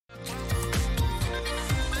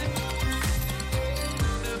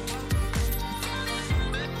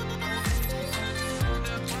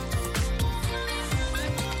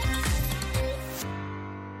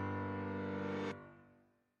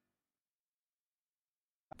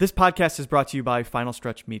This podcast is brought to you by Final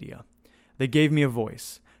Stretch Media. They gave me a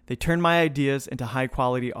voice. They turned my ideas into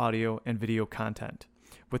high-quality audio and video content.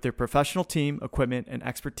 With their professional team, equipment, and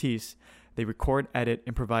expertise, they record, edit,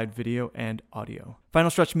 and provide video and audio. Final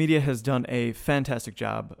Stretch Media has done a fantastic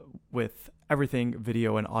job with everything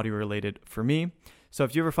video and audio related for me. So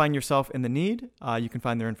if you ever find yourself in the need, you can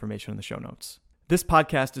find their information in the show notes. This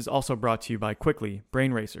podcast is also brought to you by Quickly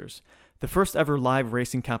Brain Racers, the first ever live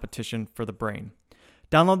racing competition for the brain.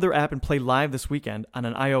 Download their app and play live this weekend on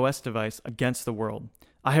an iOS device against the world.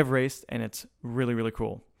 I have raced, and it's really, really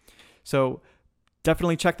cool. So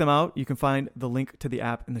definitely check them out. You can find the link to the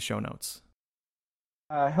app in the show notes.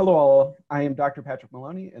 Hello all, I am Dr. Patrick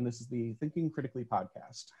Maloney, and this is the Thinking Critically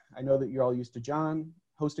podcast. I know that you're all used to John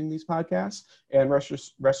hosting these podcasts, and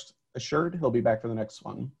rest assured he'll be back for the next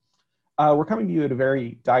one. We're coming to you at a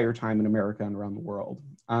very dire time in America and around the world.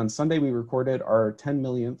 On Sunday, we recorded our 10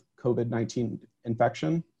 millionth COVID-19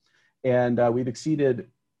 infection, and we've exceeded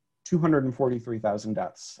 243,000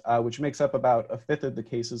 deaths, which makes up about a fifth of the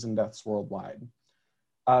cases and deaths worldwide.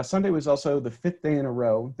 Sunday was also the fifth day in a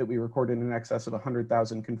row that we recorded in excess of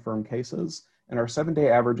 100,000 confirmed cases, and our 7-day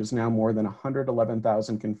average is now more than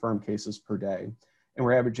 111,000 confirmed cases per day, and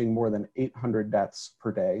we're averaging more than 800 deaths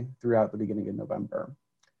per day throughout the beginning of November.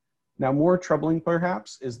 Now, more troubling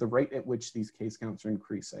perhaps is the rate at which these case counts are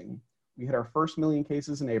increasing. We hit our first million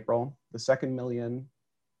cases in April, the second million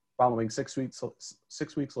following 6 weeks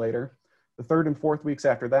later, the third and fourth weeks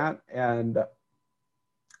after that, the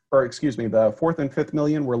fourth and fifth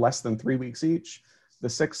million were less than 3 weeks each. The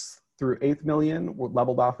sixth through eighth million were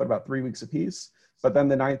leveled off at about 3 weeks apiece, but then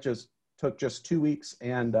the ninth took just 2 weeks,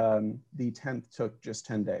 and the 10th took just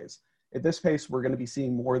 10 days. At this pace, we're going to be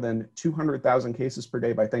seeing more than 200,000 cases per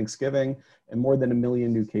day by Thanksgiving and more than 1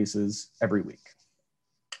 million new cases every week.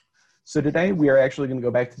 So today, we are actually going to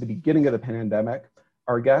go back to the beginning of the pandemic.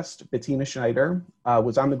 Our guest, Bettina Schneider,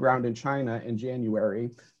 was on the ground in China in January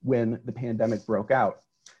when the pandemic broke out.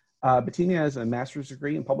 Bettina has a master's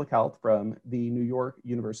degree in public health from the New York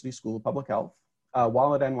University School of Public Health.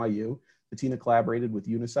 While at NYU, Bettina collaborated with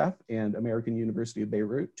UNICEF and American University of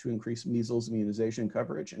Beirut to increase measles immunization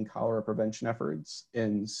coverage and cholera prevention efforts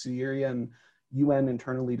in Syrian UN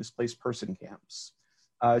internally displaced person camps.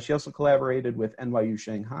 She also collaborated with NYU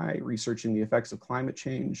Shanghai, researching the effects of climate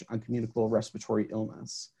change on communicable respiratory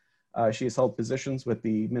illness. She has held positions with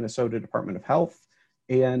the Minnesota Department of Health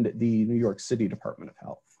and the New York City Department of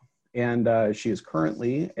Health. And she is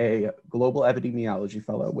currently a global epidemiology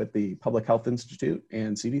fellow with the Public Health Institute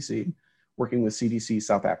and CDC, working with CDC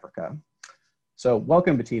South Africa. So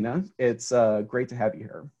welcome, Bettina. It's great to have you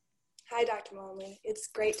here. Hi, Dr. Maloney. It's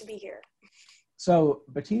great to be here. So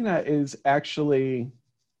Bettina is actually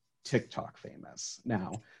TikTok famous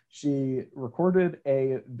now. She recorded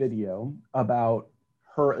a video about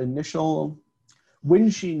her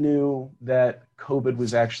when she knew that COVID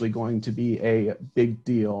was actually going to be a big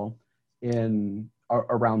deal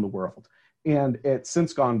around the world. And it's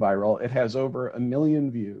since gone viral. It has over 1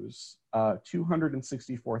 million views,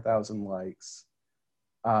 264,000 likes,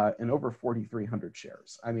 and over 4,300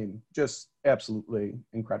 shares. I mean, just absolutely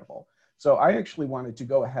incredible. So I actually wanted to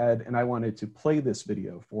go ahead and I wanted to play this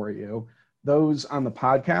video for you. Those on the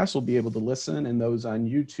podcast will be able to listen, and those on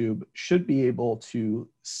YouTube should be able to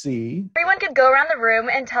see. Everyone could go around the room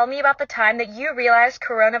and tell me about the time that you realized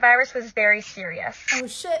coronavirus was very serious. Oh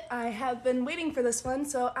shit, I have been waiting for this one.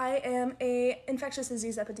 So I am a infectious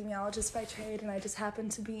disease epidemiologist by trade, and I just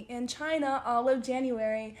happened to be in China all of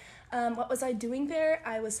January. What was I doing there?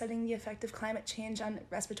 I was studying the effect of climate change on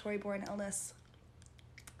respiratory-borne illness.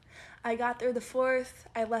 I got there the 4th.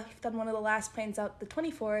 I left on one of the last planes out the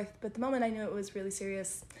 24th, but the moment I knew it was really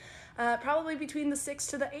serious, probably between the 6th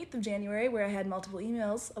to the 8th of January, where I had multiple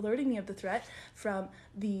emails alerting me of the threat from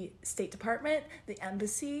the State Department, the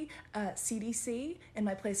Embassy, CDC, and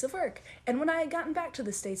my place of work. And when I had gotten back to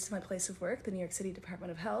the States to my place of work, the New York City Department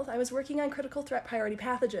of Health, I was working on critical threat priority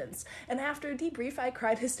pathogens. And after a debrief, I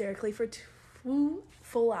cried hysterically for 2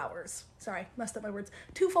 full hours. Sorry, messed up my words.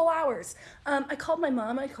 2 full hours. I called my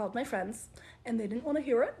mom, I called my friends, and they didn't want to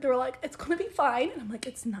hear it. They were like, it's going to be fine. And I'm like,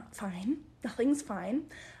 it's not fine. Nothing's fine.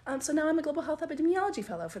 So now I'm a global health epidemiology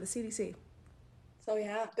fellow for the CDC. So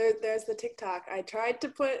yeah, there's the TikTok. I tried to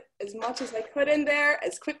put as much as I could in there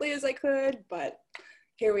as quickly as I could, but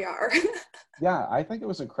here we are. Yeah, I think it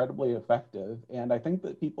was incredibly effective. And I think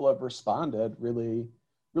that people have responded really,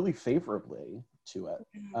 really favorably to it.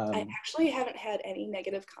 I actually haven't had any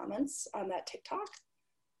negative comments on that TikTok.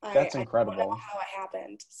 That's incredible. I don't know how it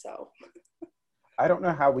happened, so. I don't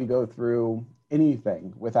know how we go through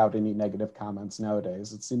anything without any negative comments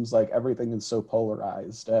nowadays. It seems like everything is so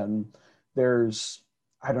polarized, and there's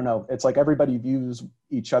I don't know, it's like everybody views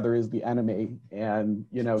each other as the enemy. And,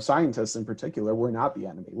 you know, scientists in particular, we're not the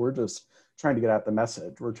enemy. We're just trying to get out the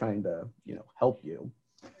message. We're trying to, you know, help you.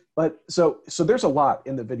 But so there's a lot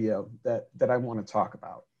in the video that I want to talk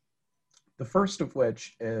about. The first of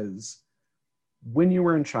which is, when you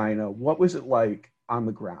were in China, what was it like on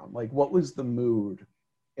the ground? Like, what was the mood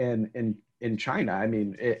in China? I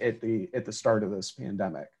mean, at the start of this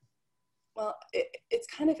pandemic. Well, it's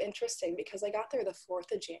kind of interesting because I got there the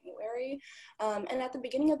 4th of January. And at the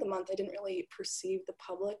beginning of the month, I didn't really perceive the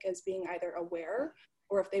public as being either aware,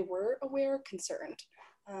 or if they were aware, concerned.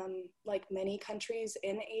 Like many countries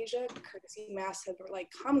in Asia, courtesy masks have like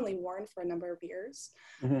commonly worn for a number of years.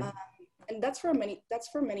 Mm-hmm. And that's for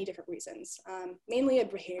many different reasons. Mainly a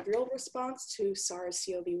behavioral response to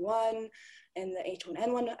SARS-CoV-1 and the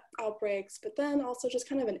H1N1 outbreaks, but then also just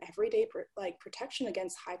kind of an everyday protection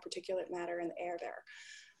against high particulate matter in the air there.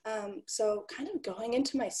 So kind of going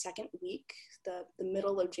into my second week, the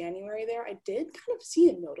middle of January there, I did kind of see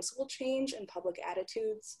a noticeable change in public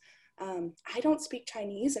attitudes. I don't speak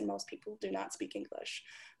Chinese and most people do not speak English.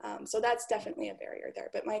 So that's definitely a barrier there.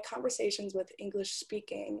 But my conversations with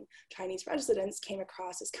English-speaking Chinese residents came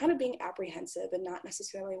across as kind of being apprehensive and not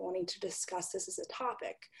necessarily wanting to discuss this as a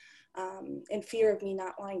topic, in fear of me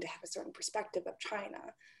not wanting to have a certain perspective of China.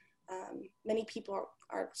 Many people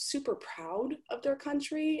are super proud of their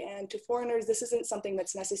country, and to foreigners, this isn't something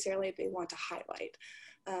that's necessarily they want to highlight.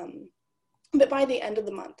 But by the end of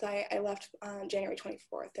the month, I left on January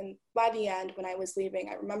 24th. And by the end, when I was leaving,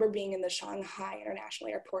 I remember being in the Shanghai International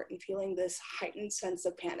Airport and feeling this heightened sense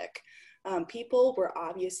of panic. People were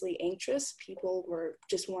obviously anxious. People were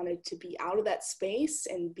just wanted to be out of that space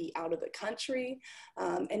and be out of the country.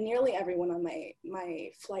 And nearly everyone on my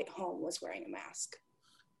flight home was wearing a mask.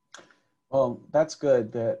 Well, that's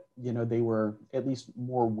good that, you know, they were at least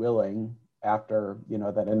more willing after, you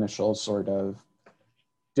know, that initial sort of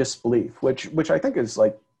disbelief, which I think is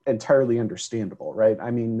like entirely understandable, right?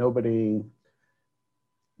 I mean, nobody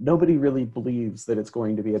really believes that it's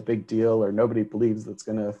going to be a big deal, or nobody believes it's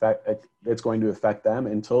going to affect them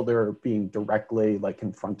until they're being directly like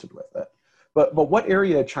confronted with it. But what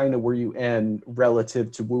area of China were you in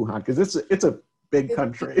relative to Wuhan? Because it's a big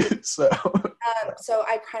country. So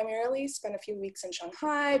I primarily spent a few weeks in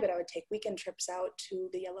Shanghai, but I would take weekend trips out to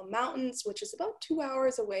the Yellow Mountains, which is about 2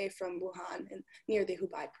 hours away from Wuhan and near the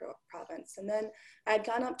Hubei province. And then I had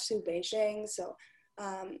gone up to Beijing. So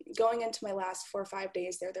going into my last 4 or 5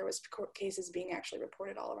 days there was cases being actually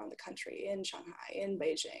reported all around the country, in Shanghai, in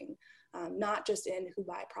Beijing, not just in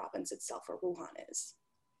Hubei province itself where Wuhan is.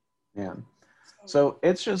 Yeah. So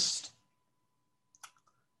it's just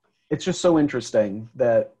so interesting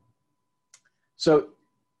that,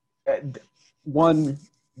 one,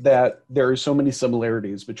 that there are so many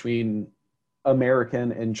similarities between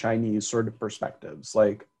American and Chinese sort of perspectives,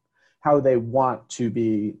 like how they want to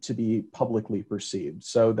be publicly perceived.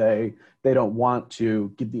 So they don't want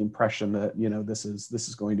to give the impression that, you know, this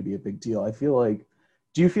is going to be a big deal.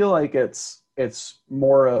 Do you feel like it's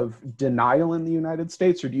more of denial in the United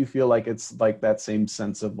States, or do you feel like it's like that same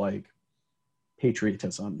sense of like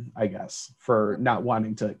patriotism, I guess, for not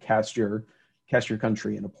wanting to cast your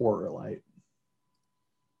country in a poorer light?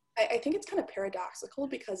 I think it's kind of paradoxical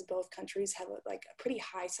because both countries have a pretty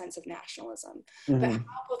high sense of nationalism, Mm-hmm. but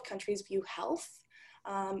how both countries view health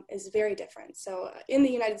is very different. So in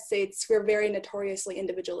the United States, we're very notoriously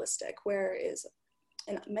individualistic, whereas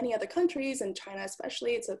in many other countries, and China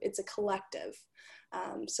especially, it's a collective.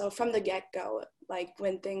 So from the get-go, like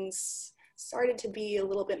when things started to be a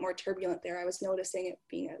little bit more turbulent there, I was noticing it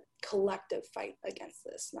being a collective fight against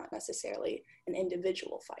this, not necessarily an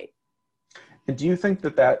individual fight. And do you think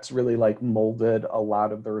that that's really like molded a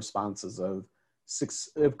lot of the responses of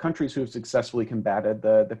countries who have successfully combated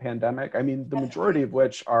the pandemic? I mean, the majority of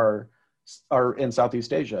which are in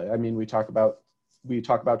Southeast Asia. I mean, we talk about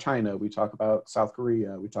China, we talk about South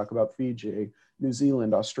Korea, we talk about Fiji, New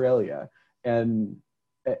Zealand, Australia. And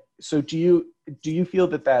so do you feel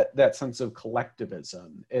that sense of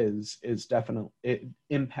collectivism is definitely, it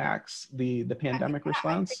impacts the pandemic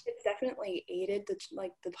response? I think it's definitely aided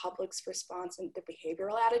the public's response and the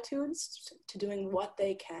behavioral attitudes to doing what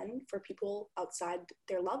they can for people outside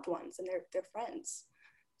their loved ones and their friends.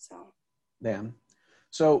 So yeah.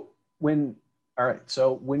 So when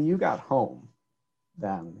you got home,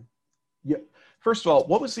 then first of all,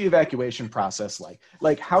 what was the evacuation process like?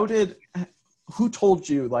 Like, who told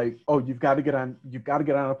you, like, oh, you've got to get on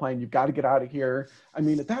a plane, you've got to get out of here? I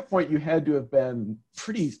mean, at that point you had to have been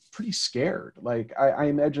pretty scared. Like, I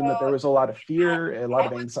imagine that there was a lot of fear, a lot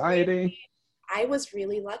of anxiety. I was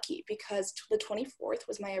really lucky because the 24th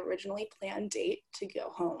was my originally planned date to go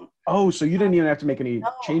home. Oh, so you didn't even have to make any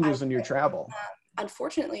No, changes in your travel.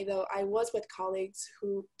 Unfortunately, though, I was with colleagues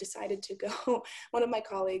who decided to go. One of my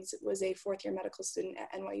colleagues was a fourth-year medical student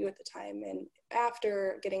at NYU at the time, and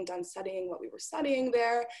after getting done studying what we were studying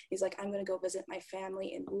there, he's like, I'm going to go visit my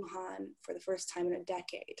family in Wuhan for the first time in a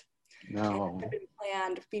decade. No. And it had been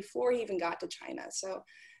planned before he even got to China. So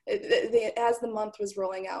as the month was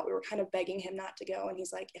rolling out, we were kind of begging him not to go, and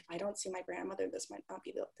he's like, if I don't see my grandmother, this might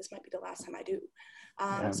be the last time I do.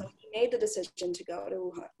 So he made the decision to go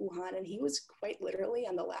to Wuhan, and he was quite literally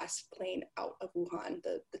on the last plane out of Wuhan,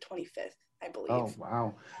 the 25th, I believe. Oh,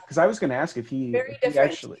 wow. Because I was going to ask if he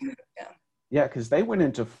actually, yeah, because they went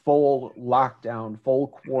into full lockdown, full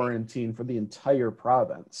quarantine for the entire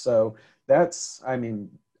province. So that's, I mean,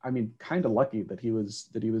 kind of lucky that he was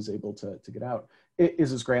able to get out.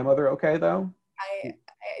 Is his grandmother okay though? I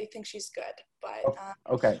think she's good, but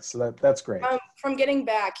okay, so that's great. From getting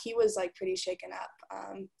back, he was like pretty shaken up,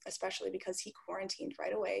 especially because he quarantined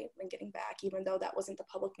right away when getting back, even though that wasn't the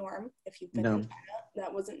public norm. If you've been in China,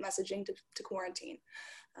 that wasn't messaging to quarantine.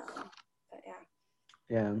 But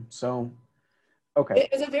yeah. So okay, it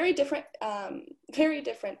was a very different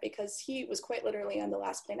because he was quite literally on the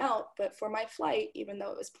last plane out. But for my flight, even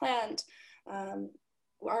though it was planned,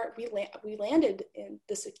 we landed in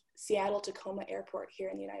the Seattle-Tacoma airport here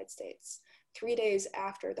in the United States 3 days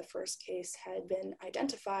after the first case had been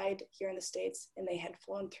identified here in the States, and they had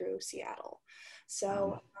flown through Seattle.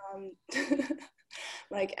 So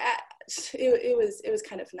it was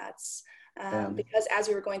kind of nuts. Because as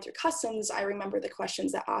we were going through customs, I remember the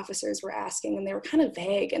questions that officers were asking, and they were kind of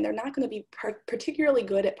vague, and they're not going to be particularly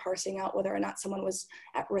good at parsing out whether or not someone was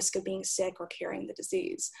at risk of being sick or carrying the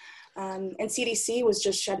disease. And CDC was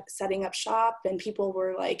just setting up shop, and people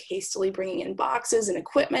were like hastily bringing in boxes and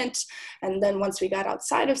equipment. And then once we got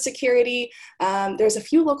outside of security, there's a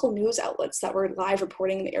few local news outlets that were live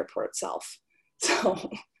reporting the airport itself. So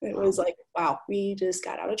it was like, wow, we just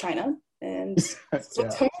got out of China, and what's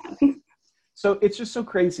going on. So it's just so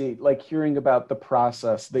crazy, like hearing about the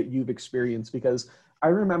process that you've experienced, because I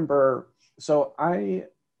remember,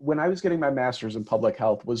 when I was getting my master's in public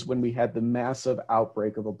health was when we had the massive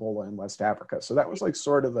outbreak of Ebola in West Africa. So that was like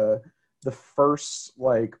sort of the first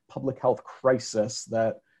like public health crisis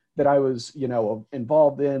that I was,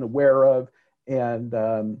 involved in, aware of, and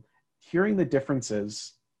hearing the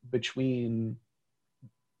differences between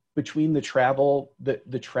the travel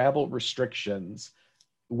restrictions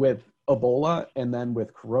with Ebola and then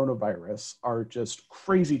with coronavirus are just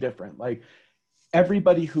crazy different. Like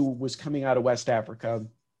everybody who was coming out of West Africa,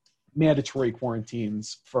 mandatory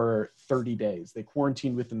quarantines for 30 days. They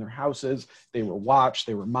quarantined within their houses. They were watched.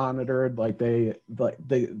 They were monitored.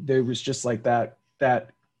 There was just like that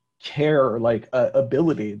care, like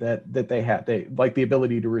ability that they had. They like the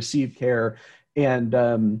ability to receive care,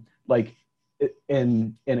 and like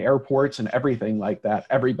in airports and everything like that,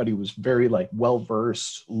 everybody was very like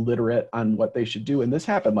well-versed, literate on what they should do. And this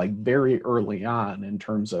happened like very early on in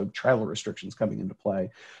terms of travel restrictions coming into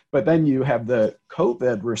play. But then you have the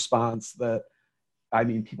COVID response that, I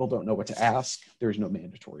mean, people don't know what to ask. There's no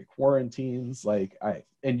mandatory quarantines.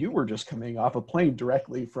 And you were just coming off a plane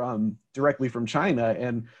directly from China,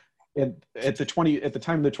 and at the time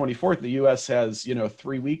of the 24th, the U.S. has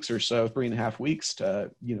 3 weeks or so, 3.5 weeks to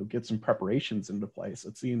get some preparations into place.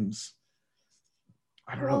 It seems,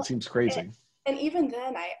 I don't know, it seems crazy. And even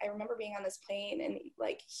then, I remember being on this plane and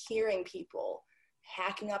like hearing people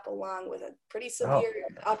hacking up along with a pretty severe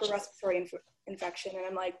upper respiratory infection, and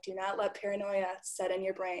I'm like, do not let paranoia set in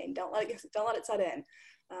your brain. Don't let it set in.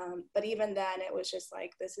 But even then, it was just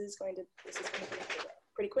like this is going to be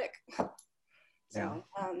pretty quick. So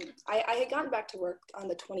I had gotten back to work on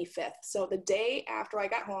the 25th. So the day after I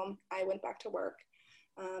got home, I went back to work,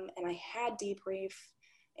 and I had debrief.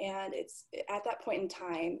 And it's at that point in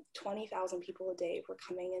time, 20,000 people a day were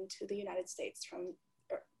coming into the United States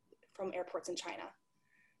from airports in China.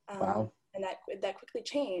 Wow. And that quickly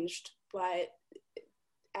changed. But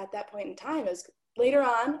at that point in time, later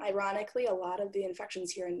on, ironically, a lot of the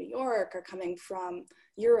infections here in New York are coming from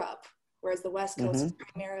Europe, whereas the West Coast is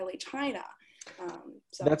primarily China.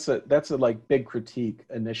 So that's a like big critique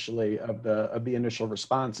initially of the initial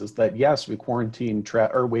response is that yes, we quarantined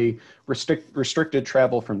we restricted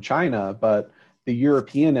travel from China, but the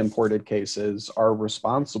European imported cases are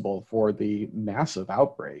responsible for the massive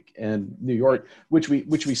outbreak in New York, which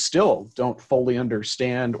we still don't fully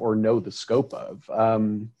understand or know the scope of,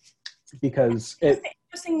 because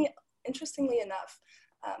interestingly enough,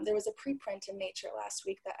 there was a preprint in Nature last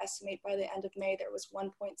week that estimated by the end of May there was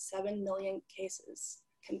 1.7 million cases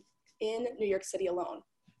in New York City alone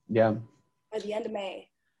Yeah. by the end of May.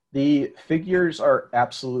 The figures are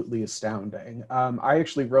absolutely astounding. I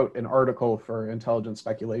actually wrote an article for Intelligent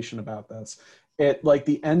Speculation about this. At like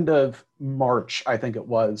the end of March, I think it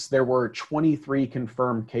was, there were 23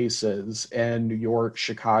 confirmed cases in New York,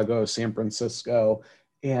 Chicago, San Francisco,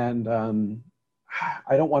 and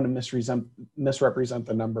I don't want to misrepresent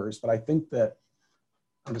the numbers, but I think that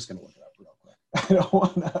I'm just going to look it up real quick.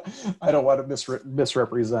 I don't want to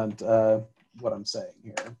misrepresent what I'm saying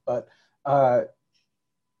here, but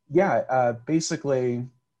basically,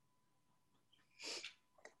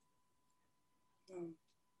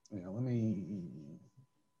 let me.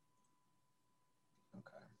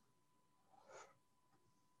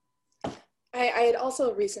 I had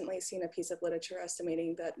also recently seen a piece of literature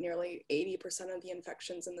estimating that nearly 80% of the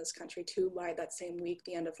infections in this country, too, by that same week,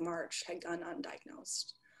 the end of March, had gone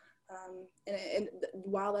undiagnosed. And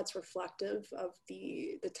while that's reflective of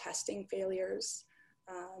the testing failures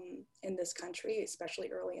in this country, especially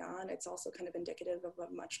early on, it's also kind of indicative of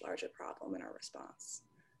a much larger problem in our response,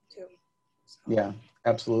 too. So. Yeah,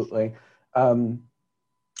 absolutely. And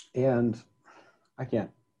I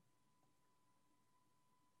can't.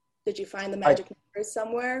 Did you find the magic numbers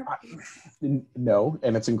somewhere? No,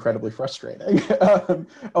 and it's incredibly frustrating. Here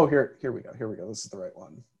we go. This is the right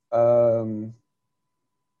one.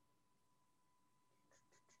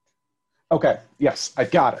 Okay, yes, I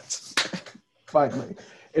got it. Finally.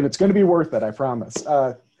 And it's going to be worth it, I promise.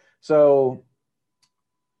 So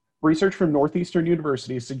research from Northeastern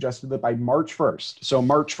University suggested that by March 1st, so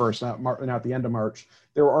March 1st, not the end of March,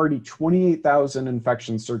 there were already 28,000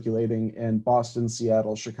 infections circulating in Boston,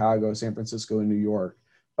 Seattle, Chicago, San Francisco, and New York.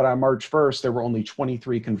 But on March 1st, there were only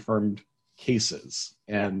 23 confirmed cases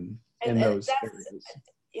in those areas.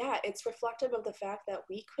 Yeah, it's reflective of the fact that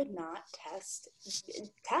we could not test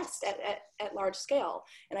at large scale.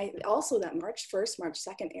 And also that March 1st, March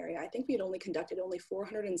 2nd area, I think we had only conducted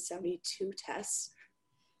 472 tests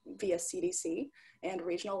via CDC and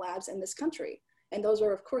regional labs in this country. And those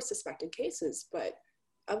were, of course, suspected cases, but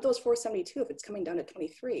of those 472, if it's coming down to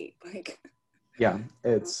 23, like. Yeah,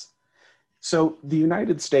 it's, so the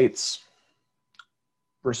United States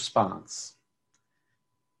response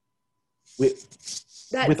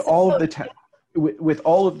with all of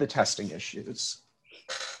the testing issues,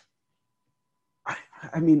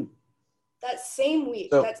 I mean. That same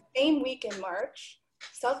week in March,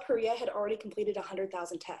 South Korea had already completed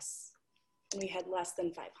 100,000 tests, and we had less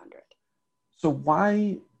than 500. So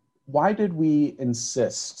why did we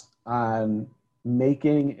insist on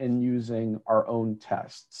making and using our own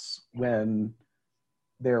tests when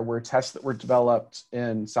there were tests that were developed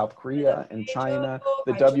in South Korea and China,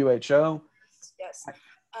 the WHO? Yes.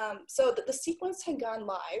 So the sequence had gone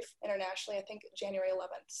live internationally, I think January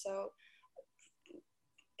 11th. So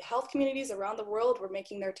health communities around the world were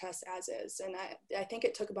making their tests as is. And I think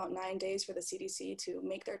it took about 9 days for the CDC to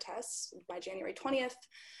make their tests by January 20th.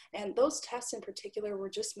 And those tests in particular were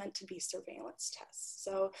just meant to be surveillance tests.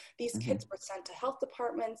 So these kits were sent to health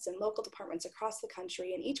departments and local departments across the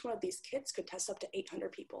country. And each one of these kits could test up to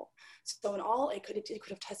 800 people. So in all, it could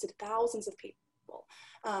have tested thousands of people.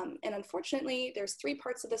 And unfortunately, there's 3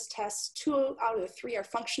 parts of this test. 2 out of the 3 are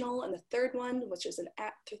functional, and the third one, which is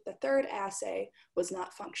the third assay, was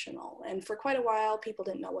not functional. And for quite a while, people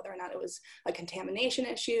didn't know whether or not it was a contamination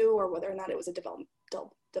issue or whether or not it was a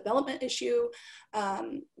development issue.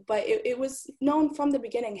 But it was known from the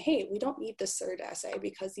beginning, hey, we don't need this third assay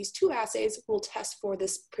because these 2 assays will test for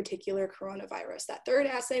this particular coronavirus. That third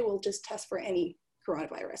assay will just test for any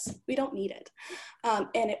coronavirus. We don't need it.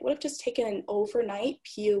 And it would have just taken an overnight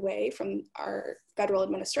PUA from our federal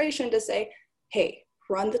administration to say, hey,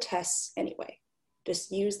 run the tests anyway.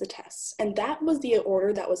 Just use the tests. And that was the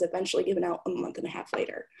order that was eventually given out a month and a half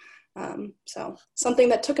later. So something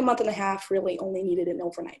that took a month and a half really only needed an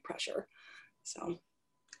overnight pressure. So.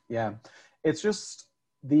 Yeah, it's just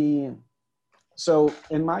so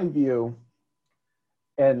in my view,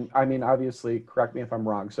 and I mean, obviously, correct me if I'm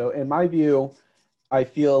wrong. So in my view, I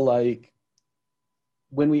feel like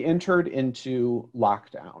when we entered into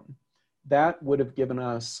lockdown, that would have given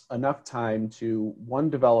us enough time to, 1,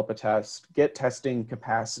 develop a test, get testing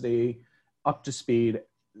capacity up to speed,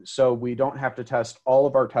 so we don't have to test all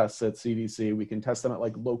of our tests at CDC. We can test them at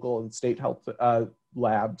like local and state health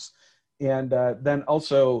labs, and then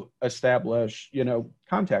also establish,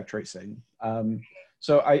 contact tracing.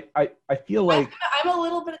 So I feel like I'm a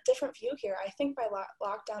little bit of a different view here. I think by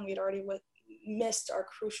lockdown, we'd already missed our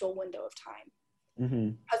crucial window of time.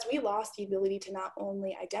 Because we lost the ability to not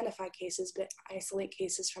only identify cases, but isolate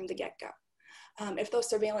cases from the get-go. If those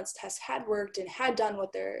surveillance tests had worked and had done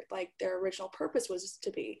what their original purpose was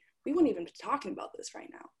to be, we wouldn't even be talking about this right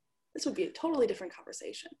now. This would be a totally different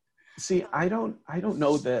conversation. See, I don't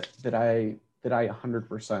know that I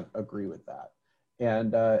 100% agree with that.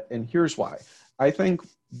 And here's why. I think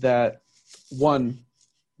that, one,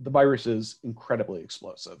 the virus is incredibly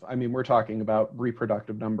explosive. I mean, we're talking about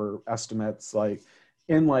reproductive number estimates, like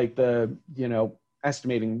in like the,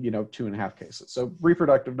 estimating, 2.5 cases. So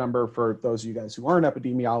reproductive number, for those of you guys who aren't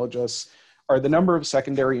epidemiologists, are the number of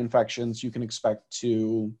secondary infections you can expect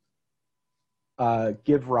to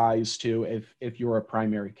give rise to if you're a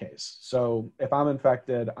primary case. So if I'm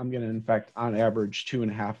infected, I'm going to infect on average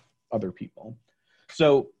 2.5 other people.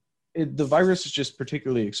 So the virus is just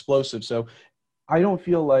particularly explosive. So I don't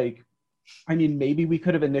feel like, I mean, maybe we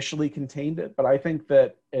could have initially contained it, but I think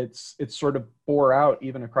that it's sort of bore out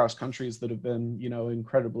even across countries that have been,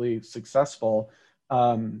 incredibly successful,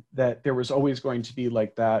 that there was always going to be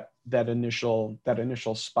like that initial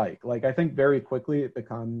spike. Like, I think very quickly it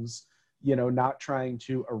becomes, not trying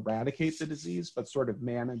to eradicate the disease, but sort of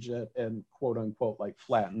manage it and quote unquote, like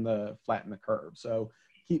flatten the curve. So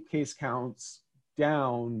keep case counts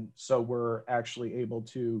down so we're actually able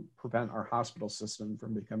to prevent our hospital system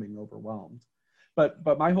from becoming overwhelmed. But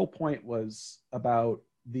my whole point was about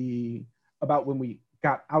when we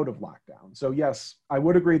got out of lockdown. So yes, I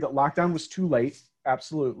would agree that lockdown was too late.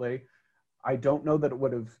 Absolutely. I don't know that it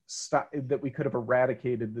would have stopped, that we could have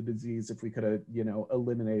eradicated the disease if we could have,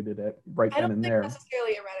 eliminated it right then and there. I don't think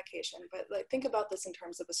necessarily eradication, but like, think about this in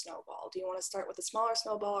terms of a snowball. Do you want to start with a smaller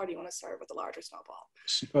snowball, or do you want to start with a larger snowball?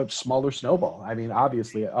 A smaller snowball. I mean,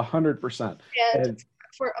 obviously, 100%. And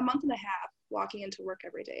for a month and a half, walking into work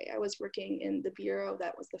every day, I was working in the bureau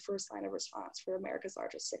that was the first line of response for America's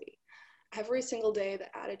largest city. Every single day,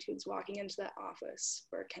 the attitudes walking into that office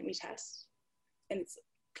were, can we test? And it's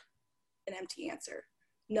an empty answer,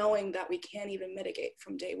 knowing that we can't even mitigate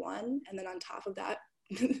from day one, and then on top of that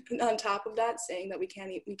saying that we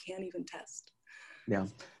can't even test. Yeah.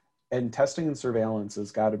 And testing and surveillance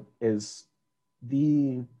is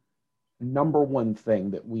the number one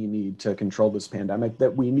thing that we need to control this pandemic,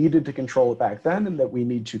 that we needed to control it back then, and that we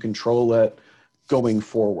need to control it going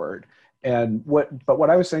forward. And what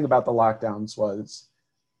I was saying about the lockdowns was,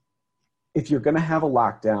 if you're going to have a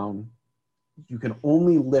lockdown, you can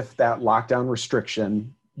only lift that lockdown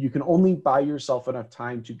restriction. You can only buy yourself enough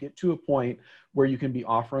time to get to a point where you can be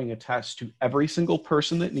offering a test to every single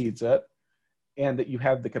person that needs it, and that you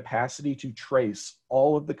have the capacity to trace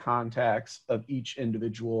all of the contacts of each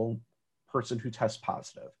individual person who tests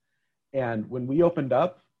positive. And when we opened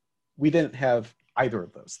up, we didn't have either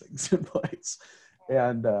of those things in place.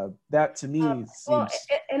 And that to me seems... Well,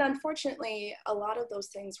 and unfortunately, a lot of those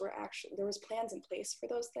things were actually, there was plans in place for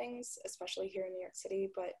those things, especially here in New York City,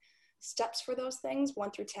 but steps for those things,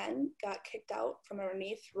 1 through 10, got kicked out from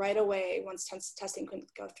underneath right away once testing couldn't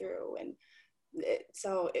go through. And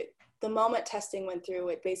the moment testing went through,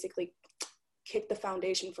 it basically kicked the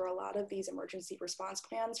foundation for a lot of these emergency response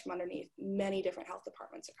plans from underneath many different health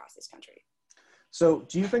departments across this country. So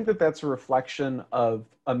do you think that that's a reflection of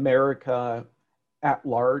America at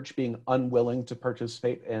large being unwilling to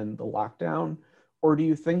participate in the lockdown? Or do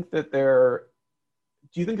you think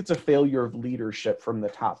it's a failure of leadership from the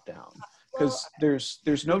top down? Because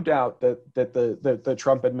there's no doubt that the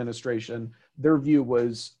Trump administration, their view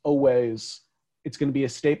was always, it's going to be a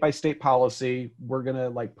state-by-state policy. We're going to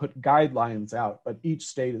like put guidelines out, but each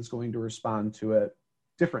state is going to respond to it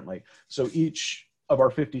differently. So each of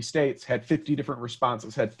our 50 states had 50 different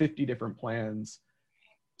responses, had 50 different plans.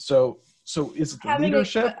 So is it the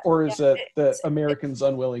leadership, or is it the Americans'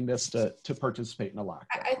 unwillingness to participate in a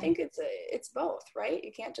lockdown? I think it's both, right?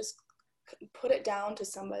 You can't just put it down to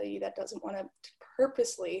somebody that doesn't want to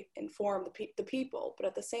purposely inform the people, but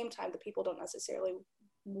at the same time, the people don't necessarily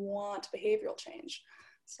want behavioral change.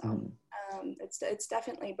 So it's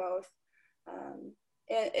definitely both.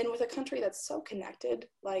 And with a country that's so connected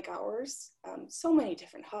like ours, so many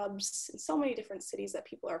different hubs and so many different cities that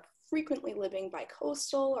people are frequently living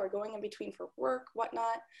bi-coastal or going in between for work,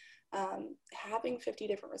 whatnot, having 50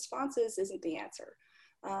 different responses isn't the answer.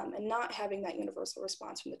 And not having that universal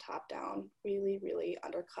response from the top down really, really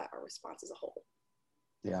undercut our response as a whole.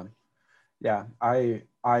 Yeah, I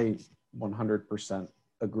 100%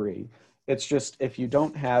 agree. It's just, if you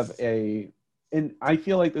don't have and I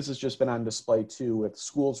feel like this has just been on display too with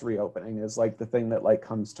schools reopening, is like the thing that like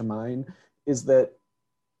comes to mind, is that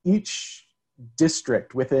each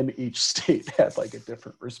district within each state had like a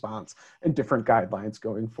different response and different guidelines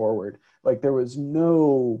going forward. Like there was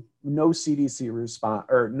no CDC response,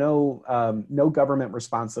 or no government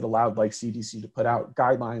response that allowed like CDC to put out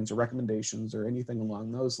guidelines or recommendations or anything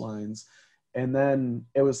along those lines. And then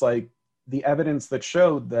it was like the evidence that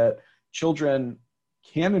showed that children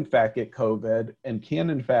can in fact get COVID and can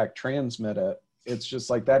in fact transmit it. It's just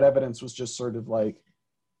like that evidence was just sort of like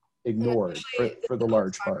ignored for the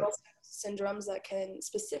large part. Syndromes that can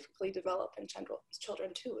specifically develop in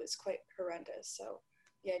children too is quite horrendous. So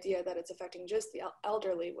the idea that it's affecting just the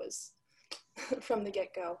elderly was from the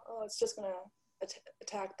get-go. Oh, it's just going to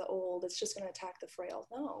attack the old. It's just going to attack the frail.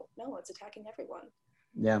 No, it's attacking everyone.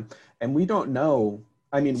 Yeah, and we don't know.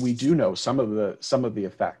 I mean, we do know some of the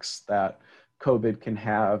effects that COVID can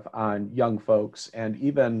have on young folks and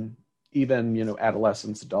even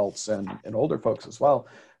adolescents, adults, and older folks as well.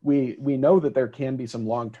 We know that there can be some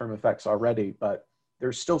long-term effects already, but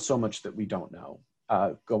there's still so much that we don't know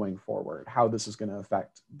going forward, how this is going to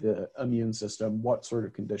affect the immune system, what sort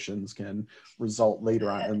of conditions can result later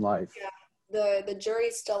on in life. Yeah, the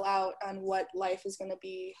jury's still out on what life is going to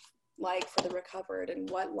be like for the recovered and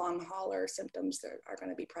what long hauler symptoms are going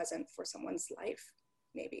to be present for someone's life,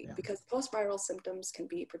 maybe. Yeah. Because post-viral symptoms can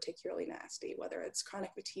be particularly nasty, whether it's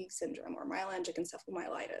chronic fatigue syndrome or myalgic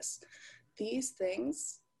encephalomyelitis. These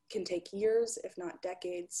things can take years, if not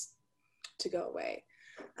decades, to go away.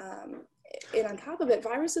 And on top of it,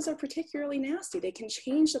 viruses are particularly nasty. They can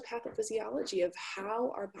change the pathophysiology of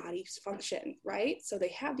how our bodies function, right? So they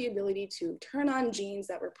have the ability to turn on genes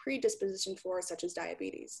that we're predispositioned for, such as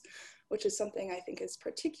diabetes, which is something I think is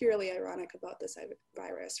particularly ironic about this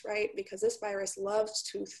virus, right? Because this virus loves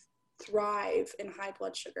to thrive in high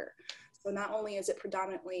blood sugar. So not only is it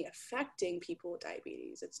predominantly affecting people with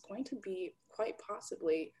diabetes, it's going to be quite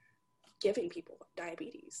possibly giving people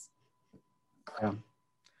diabetes. Yeah.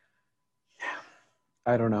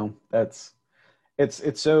 I don't know. It's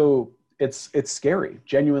scary,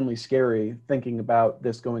 genuinely scary thinking about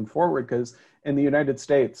this going forward, because in the United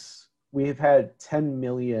States, we have had 10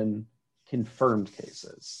 million confirmed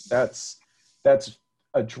cases. That's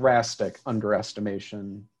a drastic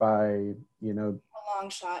underestimation by, a long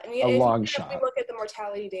shot. And a long shot. If we look at the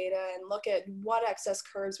mortality data and look at what excess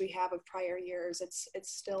curves we have of prior years, it's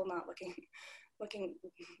still not looking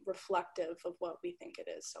reflective of what we think it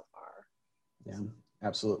is so far. Yeah,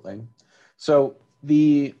 absolutely. So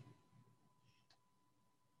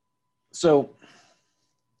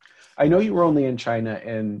I know you were only in China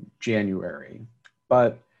in January,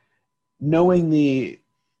 but knowing the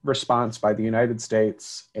response by the United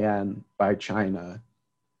States and by China,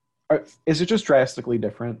 is it just drastically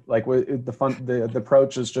different? Like the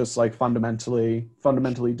approach is just like fundamentally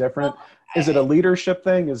different? Well, is it a leadership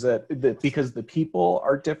thing? Is it because the people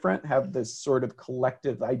are different, have this sort of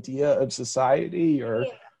collective idea of society? Or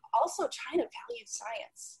also China values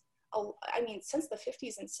science. I mean, since the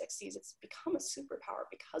 50s and 60s, it's become a superpower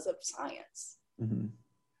because of science. Mm-hmm.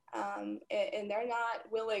 And they're not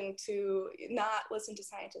willing to not listen to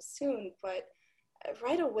scientists soon, but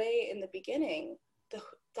right away in the beginning, the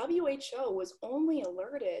WHO was only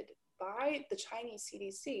alerted by the Chinese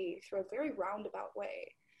CDC through a very roundabout way.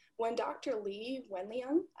 When Dr. Li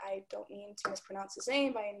Wenliang, I don't mean to mispronounce his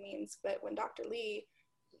name by any means, but when Dr. Li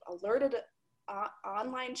alerted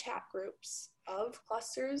online chat groups of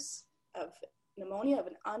clusters of pneumonia of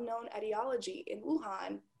an unknown etiology in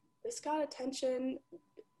Wuhan, this got attention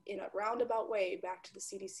in a roundabout way back to the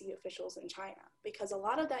CDC officials in China, because a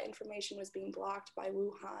lot of that information was being blocked by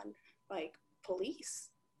Wuhan, police.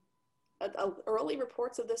 Early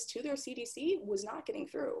reports of this to their CDC was not getting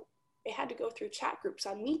through. It had to go through chat groups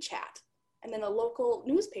on WeChat, and then the local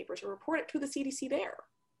newspapers would report it to the CDC there.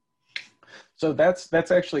 So that's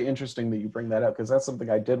actually interesting that you bring that up, because that's something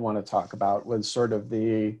I did want to talk about, was sort of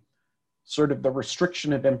the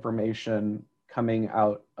restriction of information coming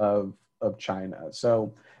out of China.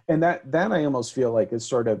 So, and that I almost feel like is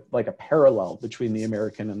sort of like a parallel between the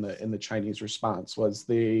American and the Chinese response, was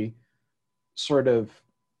the sort of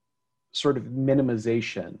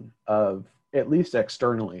minimization of, at least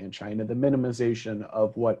externally in China, the minimization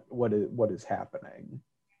of what is happening.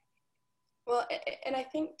 Well, and I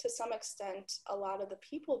think to some extent, a lot of the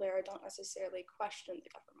people there don't necessarily question the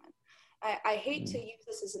government. I hate to use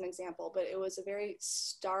this as an example, but it was a very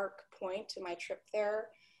stark point in my trip there,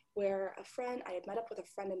 where I had met up with a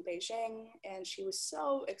friend in Beijing, and she was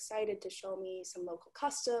so excited to show me some local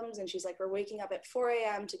customs. And she's like, we're waking up at 4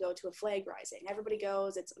 a.m. to go to a flag rising. Everybody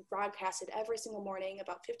goes, it's broadcasted every single morning.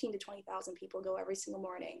 About 15 to 20,000 people go every single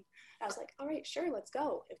morning. And I was like, all right, sure, let's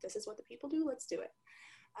go. If this is what the people do, let's do it.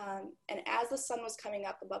 And as the sun was coming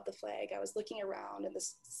up above the flag, I was looking around, and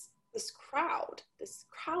this crowd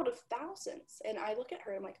of thousands. And I look at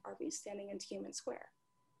her, and I'm like, are we standing in Tiananmen Square?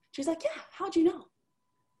 She's like, yeah, how'd you know?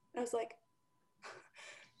 And I was like,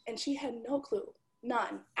 and she had no clue,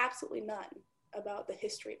 none, absolutely none, about the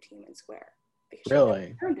history of Tiananmen Square, because she really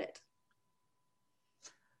never learned it.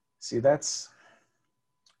 See, that's...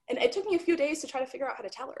 And it took me a few days to try to figure out how to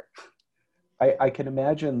tell her. I can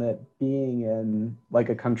imagine that being in like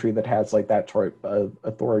a country that has like that type of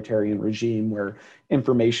authoritarian regime where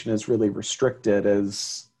information is really restricted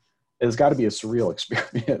is got to be a surreal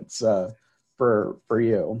experience for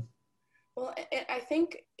you. Well, I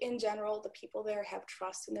think in general, the people there have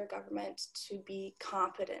trust in their government to be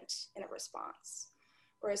competent in a response.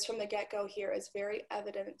 Whereas from the get-go here, it's very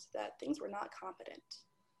evident that things were not competent.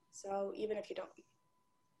 So even if you don't...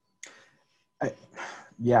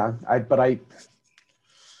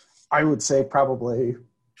 I would say probably...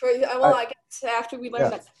 I guess after we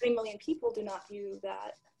learned that 70 million people do not view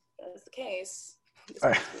that as the case.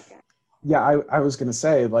 I was going to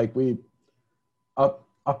say, like,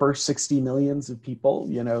 upper 60 millions of people,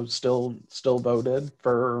 still voted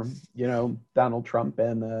for, Donald Trump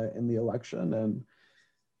in the election. And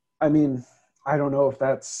I mean, I don't know if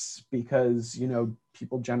that's because,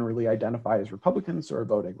 people generally identify as Republicans or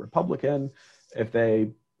voting Republican, if they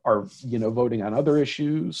are, voting on other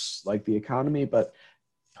issues like the economy. But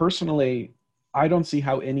personally, I don't see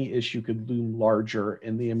how any issue could loom larger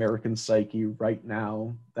in the American psyche right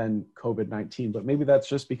now than COVID-19. But maybe that's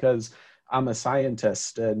just because I'm a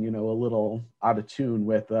scientist and, a little out of tune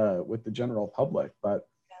with the general public. But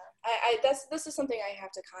this is something I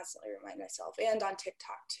have to constantly remind myself, and on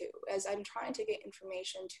TikTok too, as I'm trying to get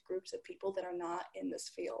information to groups of people that are not in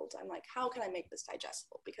this field. I'm like, how can I make this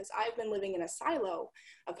digestible? Because I've been living in a silo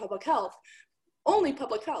of public health, only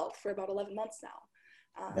public health, for about 11 months now.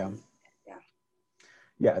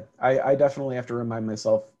 I definitely have to remind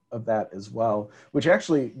myself of that as well, which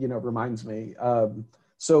actually, reminds me.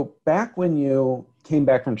 So back when you came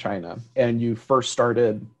back from China and you first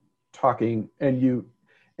started talking, and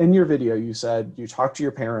in your video, you said you talked to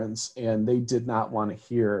your parents and they did not want to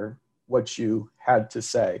hear what you had to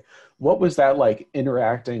say. What was that like,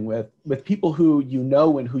 interacting with people who you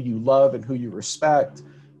know and who you love and who you respect,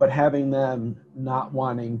 but having them not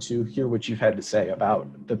wanting to hear what you've had to say about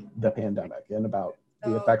the pandemic and about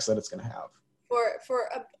the effects that it's going to have? For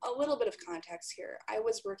a little bit of context here, I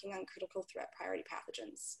was working on critical threat priority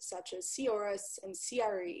pathogens such as C. auris and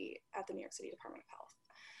CRE at the New York City Department of Health.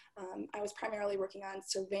 I was primarily working on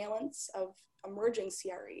surveillance of emerging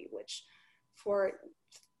CRE, which for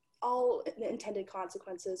all intended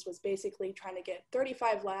consequences was basically trying to get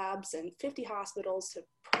 35 labs and 50 hospitals to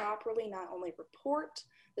properly not only report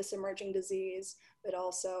this emerging disease, but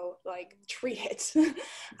also like treat it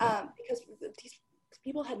because these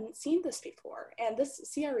people hadn't seen this before. And this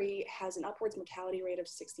CRE has an upwards mortality rate of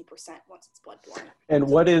 60% once it's bloodborne. And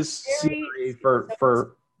so what is CRE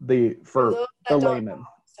for the layman?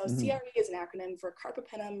 So CRE is an acronym for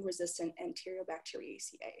carbapenem-resistant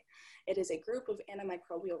Enterobacteriaceae. It is a group of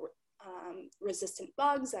antimicrobial resistant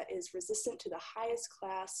bugs that is resistant to the highest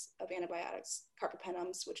class of antibiotics,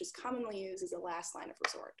 carbapenems, which is commonly used as a last line of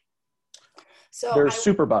resort. So they're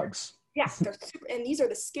super bugs. Yes, they're super, and these are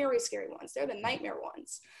the scary, scary ones. They're the nightmare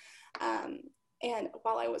ones. And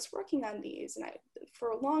while I was working on these, and for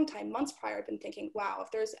a long time, months prior, I've been thinking, wow, if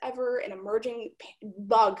there's ever an emerging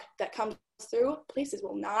bug that comes through, places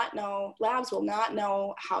will not know, labs will not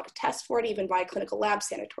know how to test for it, even by clinical lab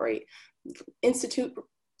sanitary institute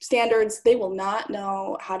standards. They will not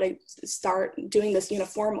know how to start doing this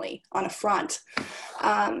uniformly on a front.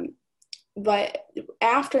 But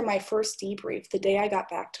after my first debrief, the day I got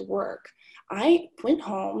back to work, I went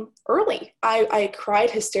home early. I cried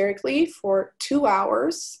hysterically for 2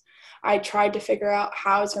 hours. I tried to figure out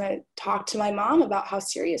how I was going to talk to my mom about how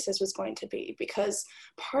serious this was going to be, because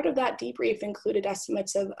part of that debrief included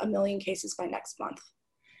estimates of 1 million cases by next month.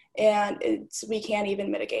 And we can't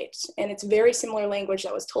even mitigate. And it's very similar language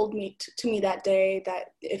that was told to me that day, that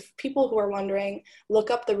if people who are wondering,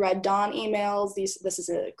 look up the Red Dawn emails. This is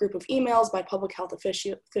a group of emails by public health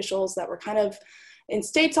officials that were kind of in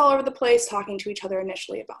states all over the place talking to each other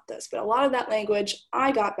initially about this. But a lot of that language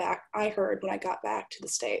I heard when I got back to the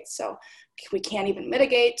States. So we can't even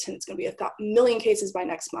mitigate, and it's going to be 1 million cases by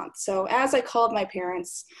next month. So as I called my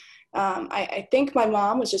parents, I think my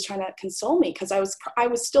mom was just trying to console me, because I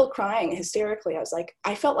was still crying hysterically. I was like,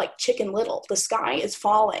 I felt like Chicken Little. The sky is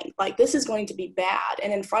falling. Like, this is going to be bad.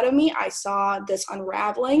 And in front of me, I saw this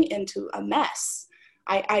unraveling into a mess.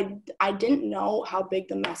 I didn't know how big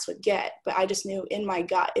the mess would get, but I just knew in my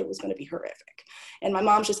gut it was going to be horrific. And my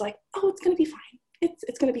mom's just like, oh, it's going to be fine.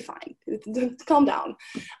 It's going to be fine. Calm down.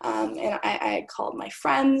 And I called my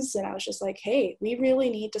friends, and I was just like, hey, we really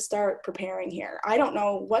need to start preparing here. I don't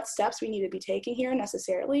know what steps we need to be taking here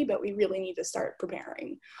necessarily, but we really need to start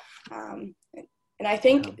preparing. And I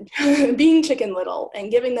think being Chicken Little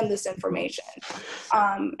and giving them this information,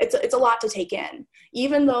 it's a lot to take in.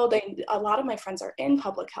 Even though a lot of my friends are in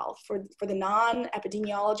public health, for the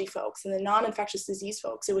non-epidemiology folks and the non-infectious disease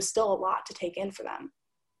folks, it was still a lot to take in for them.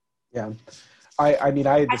 Yeah. I mean,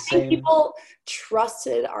 I had the same. I think people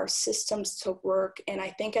trusted our systems to work. And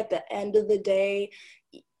I think at the end of the day,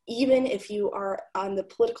 even if you are on the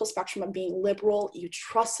political spectrum of being liberal, you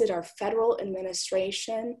trusted our federal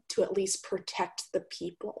administration to at least protect the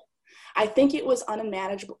people. I think it was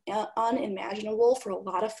unimaginable for a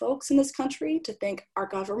lot of folks in this country to think our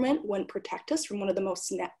government wouldn't protect us from one of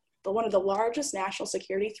the largest national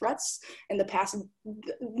security threats in the past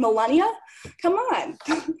millennia. Come on.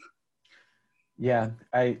 Yeah,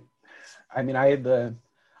 I mean, I had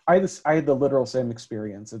the literal same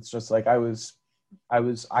experience. It's just like I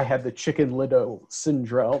had the Chicken Little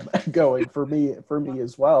syndrome going for me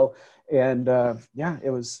as well. And yeah, it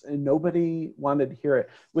was, nobody wanted to hear it,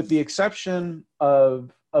 with the exception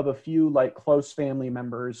of a few like close family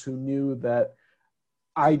members who knew that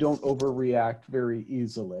I don't overreact very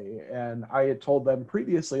easily. And I had told them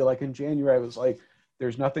previously, like in January, I was like,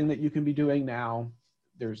 there's nothing that you can be doing now.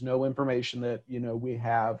 There's no information that, we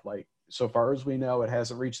have, like, so far as we know, it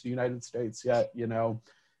hasn't reached the United States yet,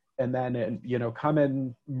 and then,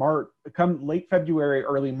 come late February,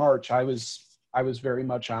 early March, I was very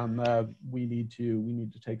much on the, we need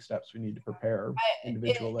to take steps, we need to prepare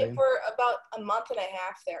individually. And for about a month and a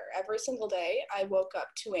half there, every single day, I woke up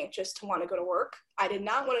too anxious to want to go to work. I did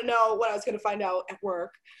not want to know what I was going to find out at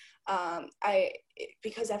work.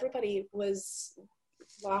 Because everybody was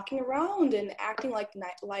walking around and acting like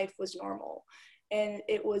life was normal. And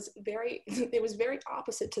it was very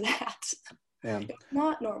opposite to that. Yeah. It's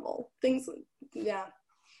not normal. Things, yeah.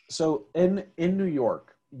 So in New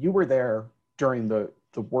York, you were there during the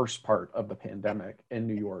worst part of the pandemic in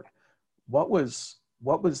New York. What was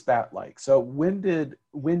that like? So when did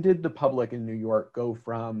the public in New York go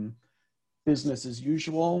from business as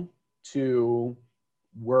usual to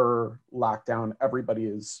we're locked down, everybody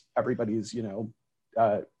is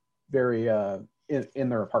very in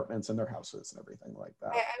their apartments and their houses and everything like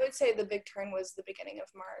that? I would say the big turn was the beginning of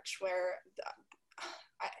March, where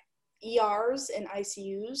ERs and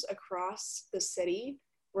ICUs across the city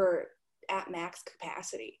were at max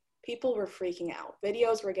capacity. People were freaking out.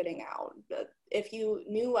 Videos were getting out. If you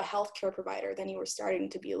knew a healthcare provider, then you were starting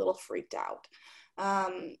to be a little freaked out.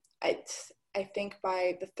 I think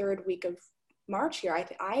by the third week of March here,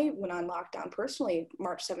 I went on lockdown personally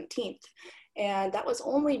March 17th. And that was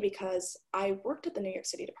only because I worked at the New York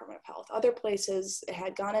City Department of Health. Other places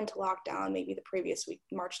had gone into lockdown maybe the previous week,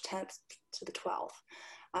 March 10th to the 12th.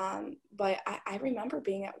 But I remember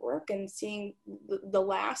being at work and seeing the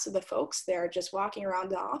last of the folks there just walking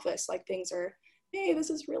around the office like things are, hey, this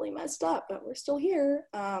is really messed up, but we're still here.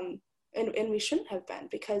 And we shouldn't have been,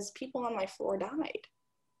 because people on my floor died.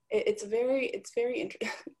 It's very interesting.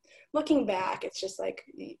 Looking back, it's just like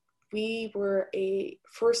we were a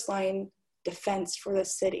first line defense for the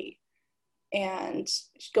city, and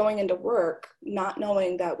going into work not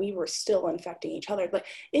knowing that we were still infecting each other. Like,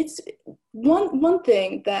 it's one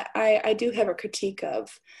thing that I do have a critique of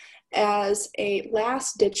as a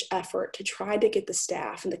last ditch effort to try to get the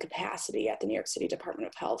staff and the capacity at the New York City Department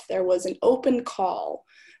of Health. There was an open call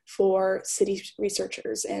for city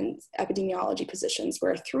researchers and epidemiology positions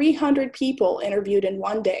where 300 people interviewed in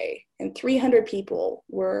one day, and 300 people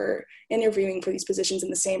were interviewing for these positions in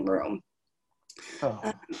the same room.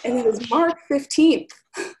 And it was March 15th.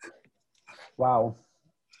 Wow.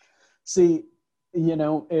 See,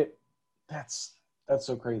 that's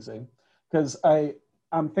so crazy, because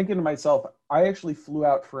I'm thinking to myself, I actually flew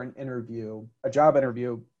out for a job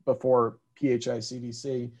interview before PHI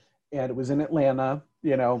CDC, and it was in Atlanta,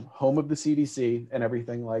 home of the CDC and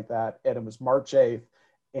everything like that. And it was March 8th,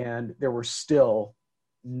 and there were still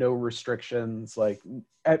no restrictions. Like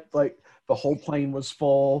the whole plane was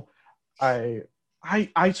full. I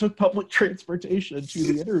took public transportation to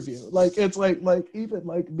the interview. Like, it's like even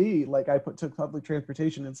like me, like took public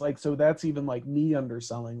transportation. It's like, so that's even like me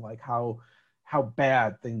underselling like how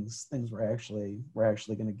bad things were actually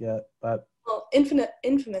going to get. But well,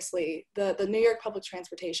 infamously, the New York public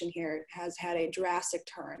transportation here has had a drastic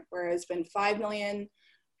turn, where it's been 5 million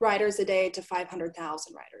riders a day to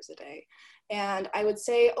 500,000 riders a day. And I would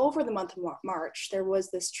say over the month of March, there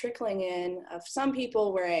was this trickling in of some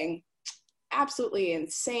people wearing absolutely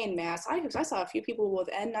insane masks. I saw a few people with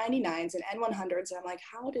N99s and N100s, and I'm like,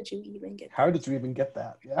 how did you even get that? How did you even get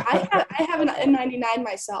that? Yeah. I have an N99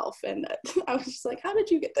 myself, and I was just like, how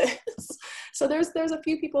did you get this? So there's a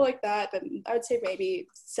few people like that, but I would say maybe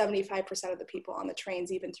 75% of the people on the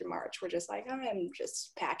trains, even through March, were just like, I'm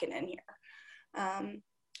just packing in here.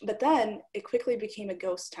 But then it quickly became a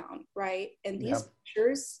ghost town, right? And these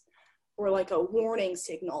pictures were like a warning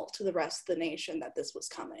signal to the rest of the nation that this was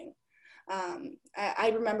coming.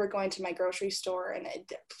 I remember going to my grocery store, and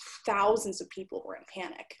thousands of people were in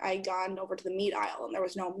panic. I had gone over to the meat aisle and there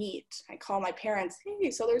was no meat. I called my parents, hey,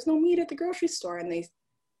 so there's no meat at the grocery store, and they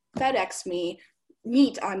FedEx me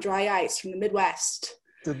meat on dry ice from the Midwest.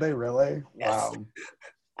 Did they really? Yes. Wow.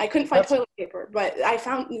 I couldn't find toilet paper, but I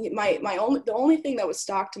found the only thing that was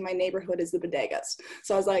stocked in my neighborhood is the bodegas.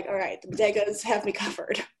 So I was like, all right, the bodegas have me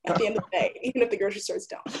covered at the end of the day, even if the grocery stores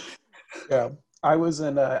don't. Yeah. I was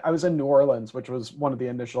in New Orleans, which was one of the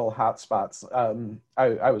initial hot spots.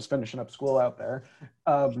 I was finishing up school out there.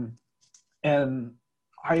 And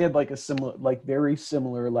I had like a similar, like very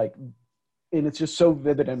similar, like, and it's just so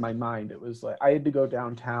vivid in my mind. It was like, I had to go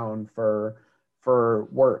downtown for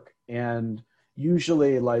work, and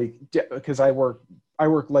usually like, because I work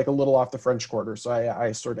like a little off the French Quarter. So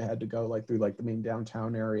I sort of had to go like through like the main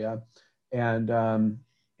downtown area, and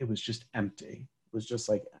it was just empty. It was just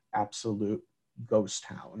like absolute ghost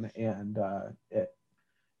town. And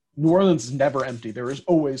New Orleans is never empty. There is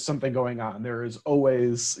always something going on. There is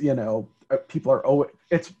always, people are always,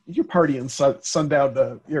 it's, you're partying sundown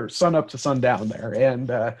to, your sun up to sundown there. And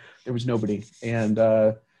there was nobody. And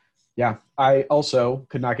I also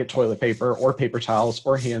could not get toilet paper or paper towels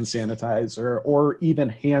or hand sanitizer or even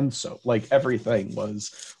hand soap. Like everything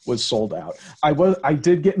was sold out. I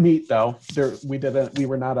did get meat though. We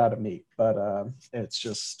were not out of meat, but it's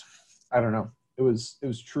just, I don't know. It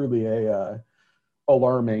was truly a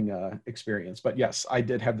alarming experience. But yes, I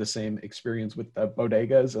did have the same experience with the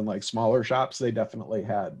bodegas and like smaller shops. They definitely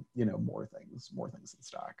had, more things in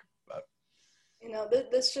stock. But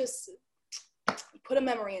this just put a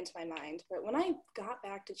memory into my mind. But when I got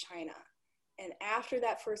back to China, and after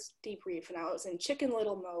that first debrief, and I was in Chicken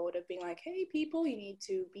Little mode of being like, hey people, you need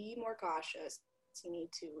to be more cautious. You need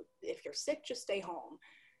to, if you're sick, just stay home.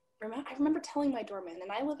 I remember telling my doorman,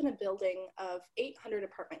 and I live in a building of 800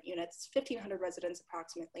 apartment units, 1,500 residents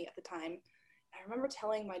approximately at the time. I remember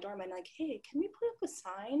telling my doorman, like, hey, can we put up a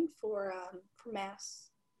sign for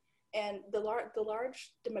masks? And the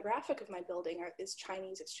large demographic of my building is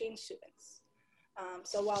Chinese exchange students.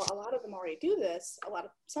 So while a lot of them already do this,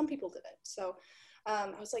 some people didn't. So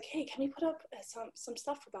I was like, hey, can we put up some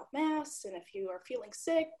stuff about masks? And if you are feeling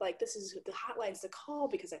sick, like this is the hotlines to call,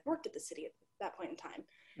 because I've worked at the city at that point in time.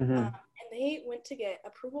 Mm-hmm. And they went to get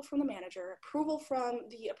approval from the manager, approval from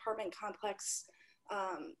the apartment complex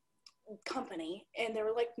company. And they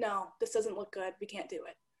were like, no, this doesn't look good. We can't do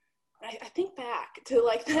it. I think back to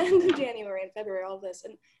like the end of January and February, all this.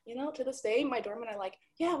 And, to this day, my doormen are like,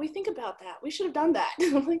 yeah, we think about that. We should have done that.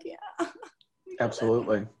 I'm like, yeah.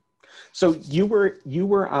 Absolutely. So you were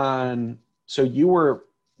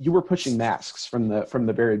pushing masks from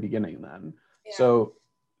the very beginning then. Yeah.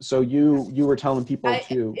 So you were telling people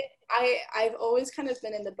I've always kind of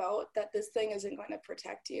been in the boat that this thing isn't going to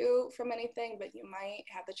protect you from anything, but you might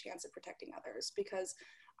have the chance of protecting others, because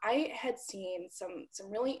I had seen some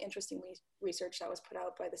really interesting research that was put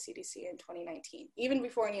out by the CDC in 2019, even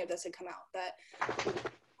before any of this had come out, that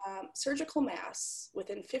surgical masks,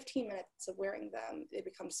 within 15 minutes of wearing them, they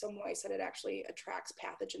become so moist that it actually attracts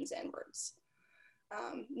pathogens inwards.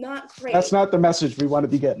 Not great. That's not the message we want to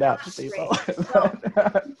be getting out to people.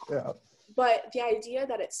 Yeah. But the idea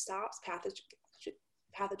that it stops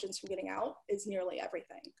pathogens from getting out is nearly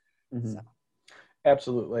everything. Mm-hmm. So.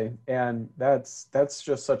 Absolutely. And that's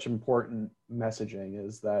just such important messaging,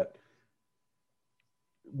 is that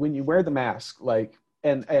when you wear the mask, like,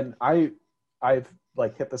 and I've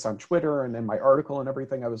like hit this on Twitter and in my article and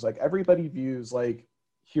everything, I was like, everybody views like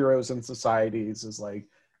heroes in societies as like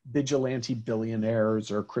vigilante billionaires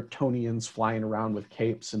or Kryptonians flying around with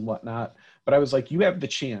capes and whatnot. But I was like, you have the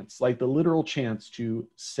chance, like the literal chance, to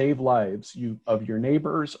save lives of your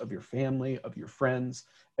neighbors, of your family, of your friends.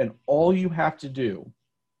 And all you have to do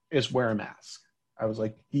is wear a mask. I was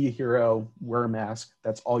like, be a hero, wear a mask.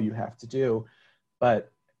 That's all you have to do.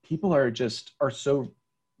 But people are so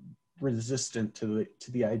resistant to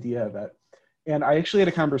the idea of it. And I actually had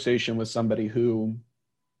a conversation with somebody who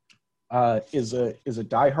is a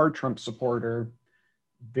diehard Trump supporter,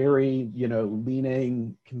 very,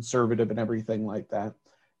 leaning conservative and everything like that.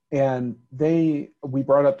 And we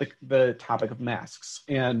brought up the topic of masks.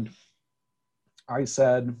 And I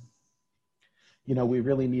said, you know, we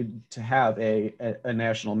really need to have a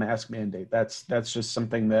national mask mandate. That's just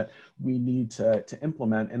something that we need to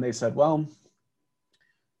implement. And they said, well,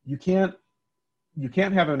 you can't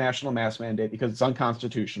have a national mask mandate because it's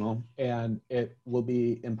unconstitutional and it will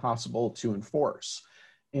be impossible to enforce.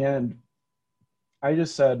 And I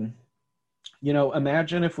just said, you know,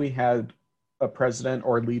 imagine if we had a president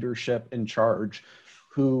or leadership in charge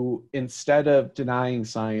who, instead of denying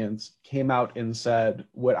science, came out and said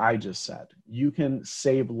what I just said. You can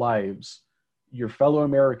save lives, your fellow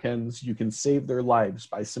Americans, you can save their lives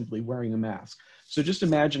by simply wearing a mask. So just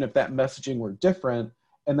imagine if that messaging were different.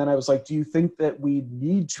 And then I was like, do you think that we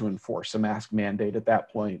need to enforce a mask mandate at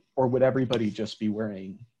that point, or would everybody just be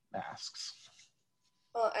wearing masks?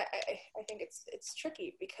 Well, I think it's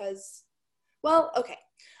tricky because, well, okay.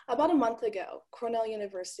 About a month ago, Cornell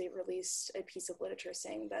University released a piece of literature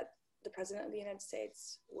saying that the President of the United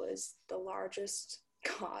States was the largest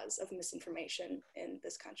cause of misinformation in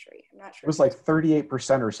this country. I'm not sure. It was like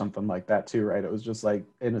 38% or something like that too, right? It was just like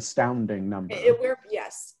an astounding number.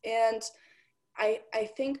 Yes. And I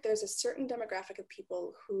think there's a certain demographic of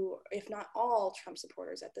people who, if not all Trump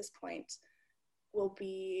supporters at this point, will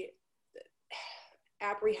be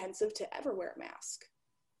apprehensive to ever wear a mask.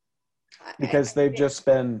 Because they've just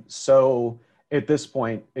been so, at this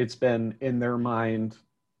point, it's been in their mind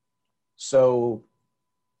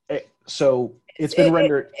it's been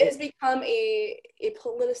rendered. It has become a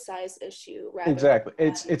politicized issue. Rather exactly.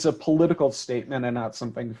 It's a political statement and not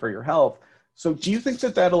something for your health. So do you think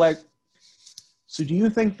that do you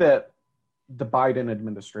think that the Biden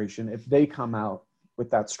administration, if they come out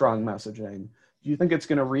with that strong messaging, do you think it's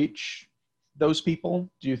going to reach those people?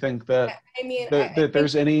 Do you think that that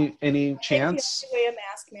there's any chance? The way a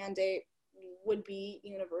mask mandate would be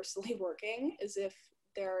universally working is if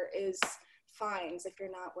there is fines if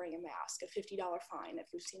you're not wearing a mask, a $50 fine if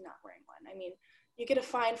you're seen not wearing one. I mean, you get a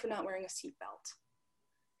fine for not wearing a seatbelt.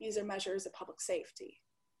 These are measures of public safety.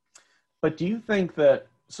 But do you think that,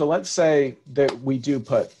 so let's say that we do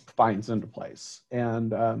put fines into place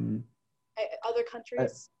and other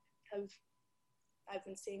countries I've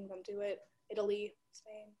been seeing them do it, Italy,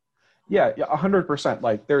 Spain. Yeah, 100%.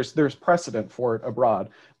 Like there's precedent for it abroad.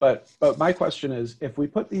 But my question is, if we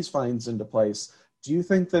put these fines into place, do you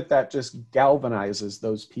think that just galvanizes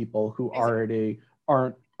those people who already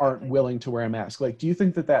aren't willing to wear a mask? Like, do you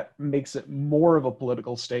think that makes it more of a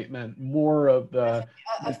political statement, more of the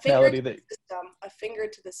mentality that a finger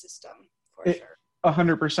to the system for sure?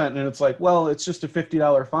 100%. And it's like, well, it's just a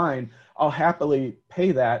 $50 fine. I'll happily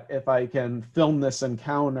pay that if I can film this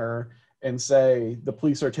encounter and say the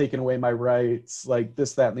police are taking away my rights, like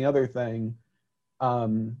this, that, and the other thing.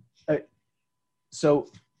 So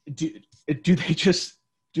do they just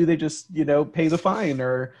pay the fine,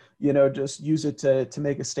 or just use it to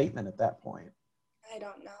make a statement at that point? I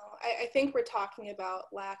don't know. I think we're talking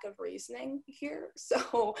about lack of reasoning here.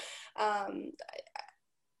 So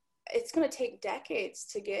it's going to take decades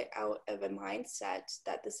to get out of a mindset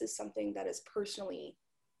that this is something that is personally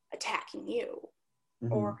attacking you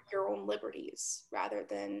or your own liberties, rather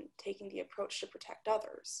than taking the approach to protect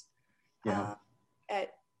others,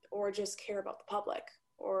 or just care about the public,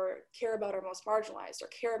 or care about our most marginalized, or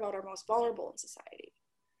care about our most vulnerable in society.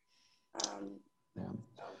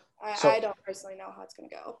 I don't personally know how it's going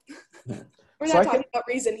to go. We're not talking about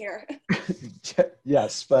reason here.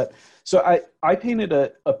 Yes, but so I painted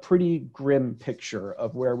a pretty grim picture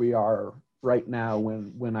of where we are right now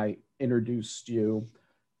when I introduced you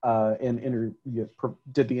and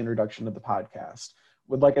did the introduction of the podcast.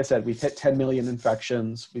 Like I said, we've hit 10 million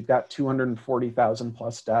infections. We've got 240,000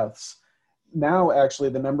 plus deaths. Now, actually,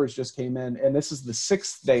 the numbers just came in, and this is the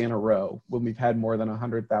 6th day in a row when we've had more than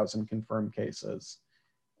 100,000 confirmed cases.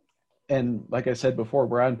 And like I said before,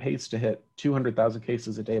 we're on pace to hit 200,000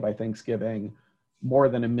 cases a day by Thanksgiving, more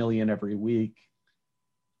than 1 million every week.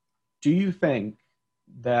 Do you think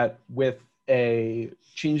that with a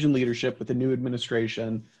change in leadership, with a new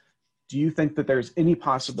administration, do you think that there's any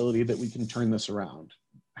possibility that we can turn this around?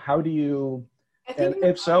 How do you, and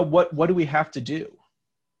if so, what do we have to do?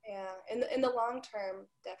 Yeah, in the long term,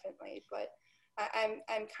 definitely. But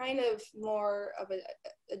I'm kind of more of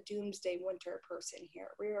a doomsday winter person here.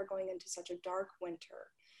 We are going into such a dark winter.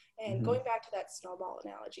 And going back to that snowball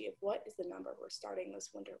analogy of what is the number we're starting this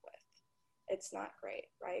winter with? It's not great,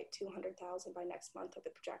 right? 200,000 by next month are the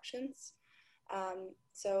projections.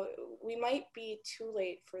 So we might be too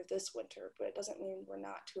late for this winter, but it doesn't mean we're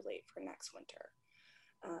not too late for next winter.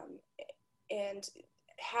 And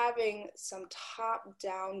having some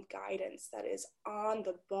top-down guidance that is on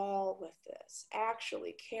the ball with this,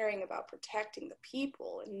 actually caring about protecting the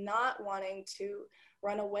people and not wanting to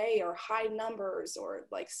run away or hide numbers or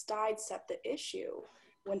like sidestep the issue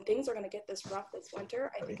when things are going to get this rough this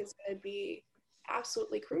winter, I think is going to be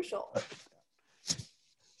absolutely crucial.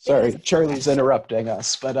 Sorry, Charlie's interrupting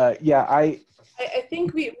us, but yeah, I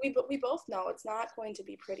think we both know it's not going to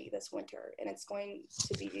be pretty this winter, and it's going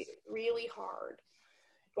to be really hard.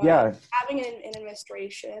 But yeah, having an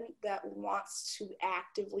administration that wants to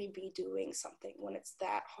actively be doing something when it's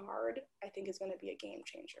that hard, I think is going to be a game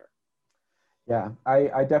changer. yeah,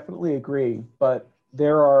 I definitely agree, but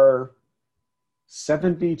there are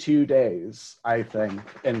 72 days, I think,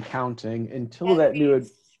 and counting until that new,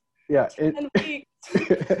 yeah,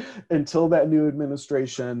 until that new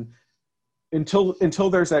administration, until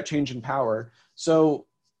there's that change in power. So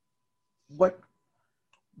what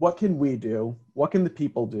can we do? What can the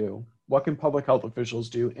people do? What can public health officials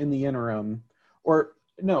do in the interim? Or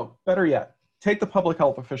no, better yet, take the public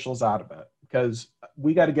health officials out of it, because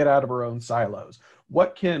we got to get out of our own silos.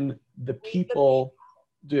 What can the people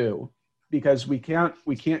do? Because we can't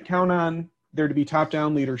count on there to be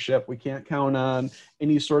top-down leadership. We can't count on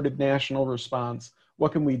any sort of national response.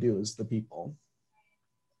 What can we do as the people?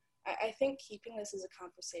 I think keeping this as a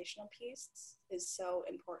conversational piece is so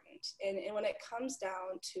important. And when it comes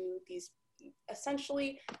down to these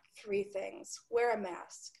essentially three things: wear a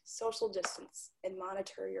mask, social distance, and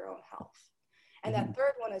monitor your own health. And that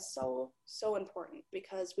third one is so, so important,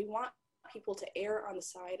 because we want people to err on the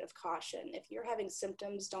side of caution. If you're having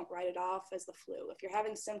symptoms, don't write it off as the flu. If you're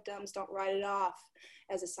having symptoms, don't write it off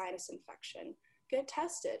as a sinus infection. Get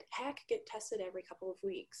tested. Heck, get tested every couple of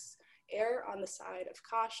weeks. Err on the side of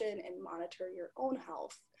caution and monitor your own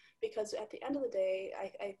health, because at the end of the day,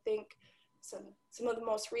 I think some of the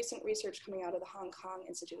most recent research coming out of the Hong Kong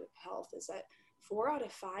Institute of Health is that 4 out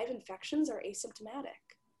of 5 infections are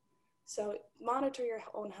asymptomatic. So monitor your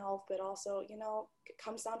own health, but also, you know, it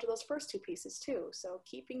comes down to those first two pieces too. So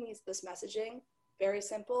keeping this messaging very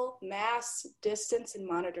simple: mask, distance, and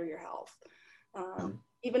monitor your health.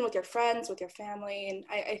 Even with your friends, with your family. And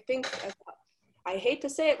I think, I hate to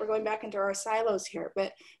say it, we're going back into our silos here,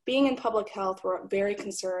 but being in public health, we're very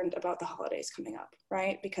concerned about the holidays coming up,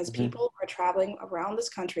 right? Because people are traveling around this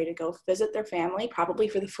country to go visit their family, probably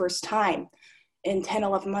for the first time in 10,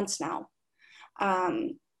 11 months now.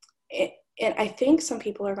 And I think some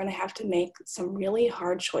people are going to have to make some really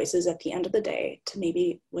hard choices at the end of the day to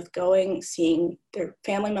maybe seeing their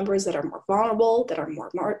family members that are more vulnerable, that are in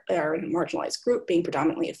a marginalized group, being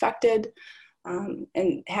predominantly affected,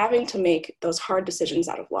 and having to make those hard decisions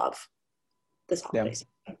out of love this holiday season.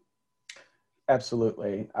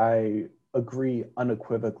 Absolutely. I agree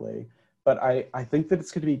unequivocally. But I think that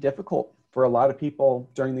it's going to be difficult for a lot of people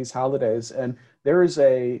during these holidays. And there is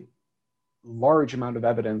a large amount of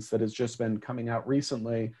evidence that has just been coming out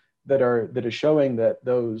recently that is showing that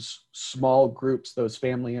those small groups, those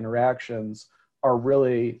family interactions, are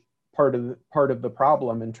really part of the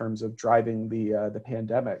problem in terms of driving the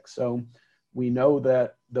pandemic. So we know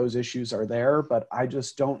that those issues are there, but I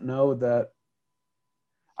just don't know that.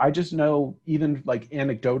 I just know, even like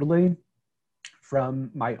anecdotally from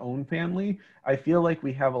my own family, I feel like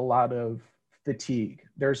we have a lot of fatigue.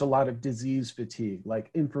 There's a lot of disease fatigue,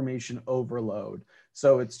 like information overload.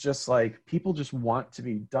 So it's just like people just want to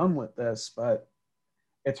be done with this, but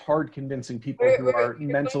it's hard convincing people who are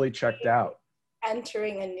mentally checked out.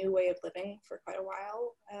 Entering a new way of living for quite a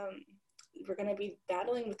while. We're going to be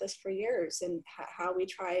battling with this for years, and how we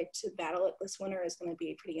try to battle it this winter is going to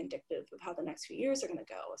be pretty indicative of how the next few years are going to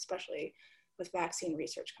go, especially with vaccine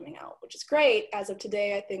research coming out, which is great. As of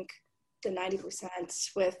today, I think the 90%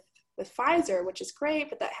 with Pfizer, which is great,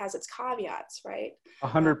 but that has its caveats, right?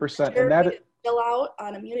 100%. And that still out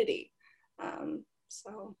on immunity.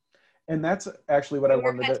 And that's actually what I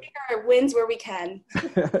wanted to take our wins where we can.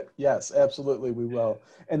 Yes, absolutely, we will.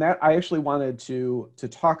 And that I actually wanted to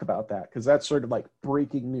talk about that, because that's sort of like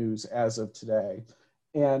breaking news as of today.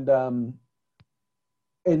 And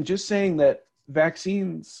just saying that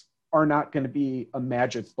vaccines are not going to be a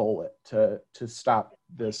magic bullet to stop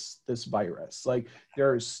this virus. Like,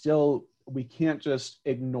 there's still, we can't just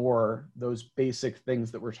ignore those basic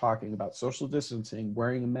things that we're talking about: social distancing,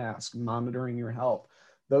 wearing a mask, monitoring your health.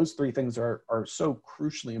 Those 3 things are so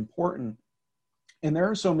crucially important. And there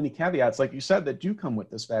are so many caveats, like you said, that do come with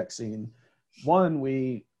this vaccine.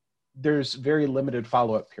 One, there's very limited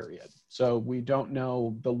follow-up period. So we don't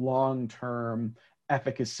know the long-term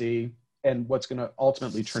efficacy and what's going to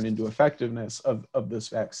ultimately turn into effectiveness of this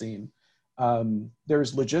vaccine.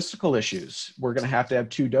 There's logistical issues. We're going to have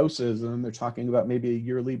 2 doses, and then they're talking about maybe a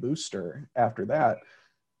yearly booster after that.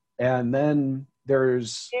 And then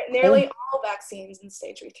there's nearly all vaccines in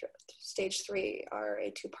stage 3 are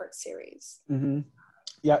a 2-part series. Mm-hmm.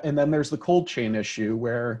 Yeah, and then there's the cold chain issue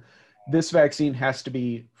where this vaccine has to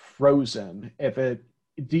be frozen. If it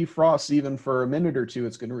defrosts even for a minute or two,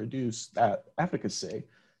 it's going to reduce that efficacy.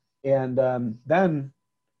 And then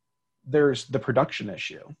there's the production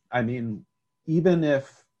issue. I mean, even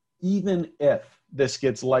if this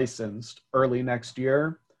gets licensed early next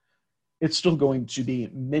year, it's still going to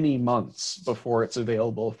be many months before it's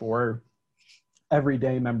available for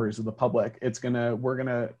everyday members of the public. We're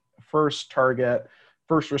gonna first target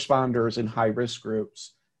first responders and high risk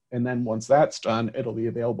groups. And then once that's done, it'll be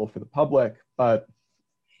available for the public, but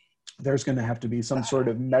there's going to have to be some sort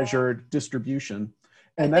of measured distribution.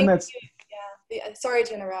 And then sorry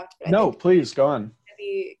to interrupt. But no, please go on.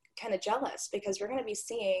 Be kind of jealous because we're going to be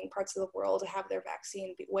seeing parts of the world have their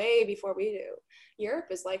vaccine way before we do. Europe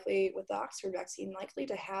is likely, with the Oxford vaccine, likely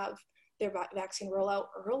to have their vaccine rollout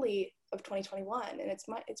early of 2021, and it's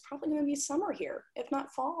probably going to be summer here, if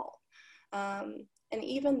not fall. And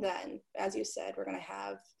even then, as you said, we're going to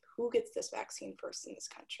have who gets this vaccine first in this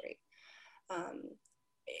country.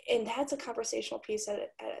 And that's a conversational piece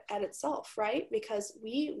at itself, right? Because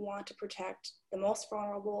we want to protect the most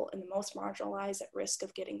vulnerable and the most marginalized at risk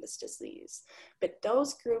of getting this disease. But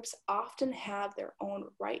those groups often have their own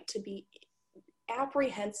right to be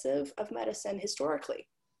apprehensive of medicine historically,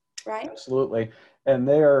 right? Absolutely. And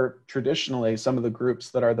they are traditionally some of the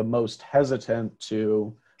groups that are the most hesitant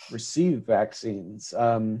to receive vaccines.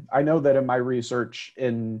 I know that in my research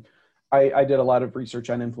I did a lot of research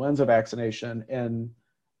on influenza vaccination, and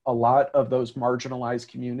a lot of those marginalized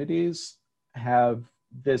communities have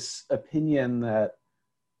this opinion that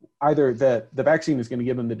either that the vaccine is going to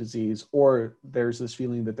give them the disease, or there's this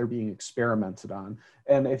feeling that they're being experimented on.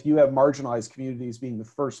 And if you have marginalized communities being the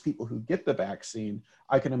first people who get the vaccine,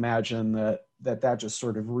 I can imagine that just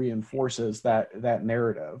sort of reinforces that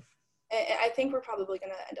narrative. I think we're probably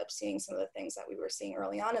going to end up seeing some of the things that we were seeing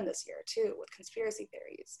early on in this year too, with conspiracy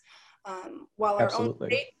theories. While our own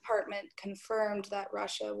State Department confirmed that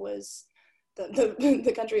Russia was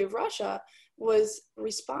the country of Russia was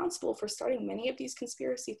responsible for starting many of these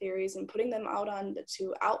conspiracy theories and putting them out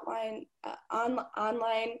to outline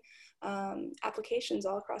online applications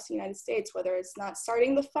all across the United States, whether it's not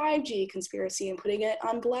starting the 5G conspiracy and putting it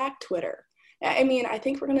on Black Twitter. I mean, I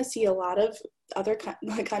think we're going to see a lot of other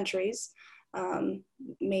countries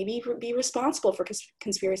maybe be responsible for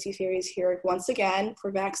conspiracy theories here once again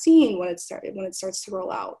for vaccine when it starts to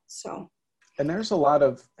roll out. So, and there's a lot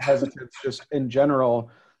of hesitance just in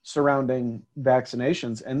general surrounding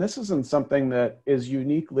vaccinations, and this isn't something that is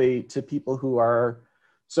uniquely to people who are.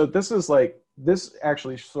 So this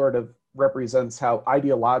actually sort of represents how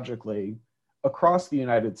ideologically across the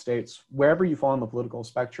United States, wherever you fall on the political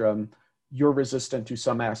spectrum, you're resistant to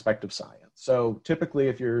some aspect of science. So typically,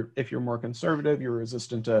 if you're more conservative, you're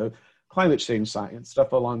resistant to climate change science,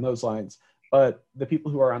 stuff along those lines. But the people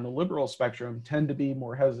who are on the liberal spectrum tend to be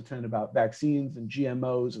more hesitant about vaccines and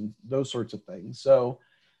GMOs and those sorts of things. So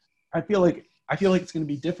I feel like it's going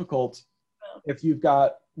to be difficult if you've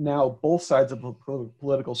got now both sides of the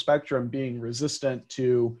political spectrum being resistant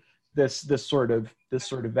to this sort of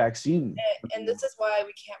vaccine. And this is why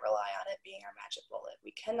we can't rely on it being our magic bullet.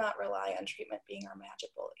 We cannot rely on treatment being our magic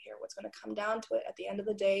bullet here. What's going to come down to it at the end of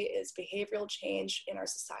the day is behavioral change in our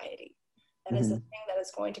society. That is the thing that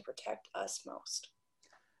is going to protect us most.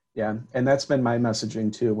 Yeah, and that's been my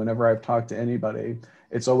messaging too. Whenever I've talked to anybody,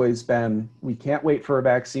 it's always been, we can't wait for a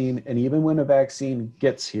vaccine. And even when a vaccine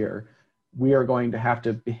gets here, we are going to have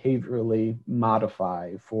to behaviorally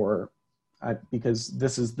modify because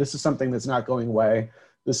this is something that's not going away.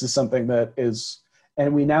 This is something that is,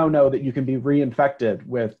 and we now know that you can be reinfected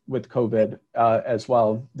with COVID as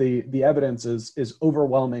well. The evidence is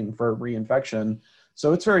overwhelming for reinfection.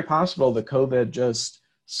 So it's very possible that COVID just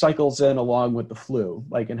cycles in along with the flu,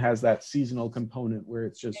 and has that seasonal component where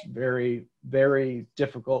it's just very, very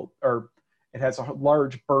difficult, or it has a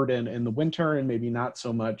large burden in the winter and maybe not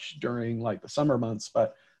so much during the summer months.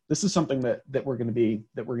 But this is something that we're going to be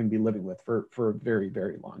living with for a very,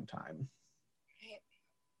 very long time.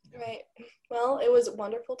 Right. Well, it was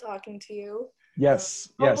wonderful talking to you. Yes.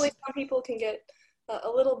 Hopefully some people can get a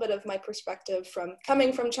little bit of my perspective from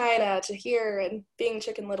coming from China to here and being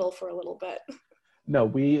Chicken Little for a little bit. No,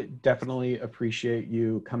 we definitely appreciate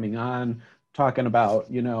you coming on, talking about,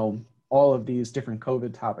 all of these different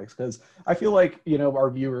COVID topics, because I feel like, you know,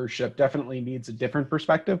 our viewership definitely needs a different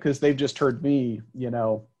perspective, because they've just heard me, you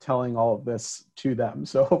know, telling all of this to them.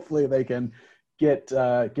 So hopefully they can get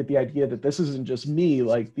the idea that this isn't just me.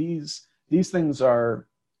 Like these things are,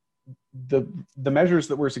 the measures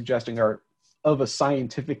that we're suggesting are of a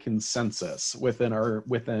scientific consensus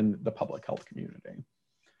within the public health community.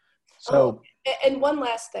 So, and one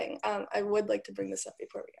last thing, I would like to bring this up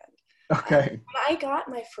before we end. Okay. When I got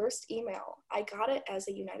my first email, I got it as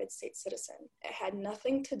a United States citizen. It had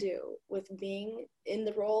nothing to do with being in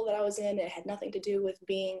the role that I was in. It had nothing to do with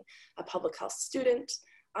being a public health student.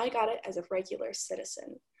 I got it as a regular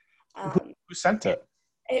citizen. Who sent it?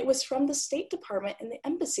 It was from the State Department and the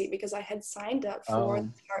embassy, because I had signed up for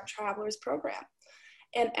the Smart Travelers program.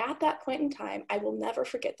 And at that point in time, I will never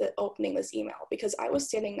forget opening this email, because I was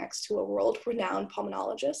standing next to a world-renowned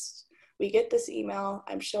pulmonologist. We get this email,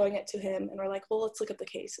 I'm showing it to him, and we're like, well, let's look at the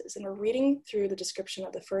cases. And we're reading through the description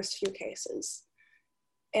of the first few cases.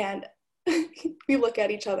 And we look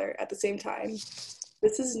at each other at the same time.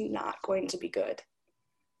 This is not going to be good.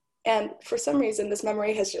 And for some reason, this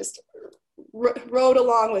memory has just rode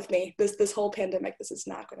along with me this whole pandemic. This is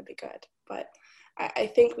not going to be good. But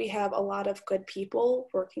I think we have a lot of good people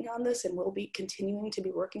working on this, and we'll be continuing to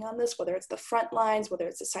be working on this, whether it's the front lines, whether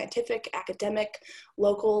it's the scientific, academic,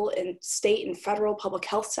 local, and state and federal public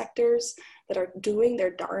health sectors that are doing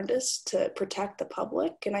their darndest to protect the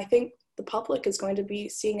public. And I think the public is going to be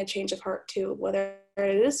seeing a change of heart too, whether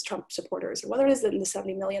it is Trump supporters or whether it is the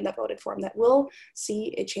 70 million that voted for him, that will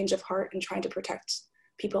see a change of heart in trying to protect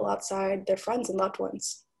people outside their friends and loved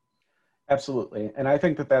ones. Absolutely. And I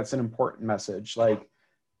think that that's an important message. Like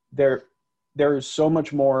there is so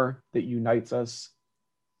much more that unites us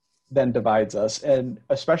than divides us. And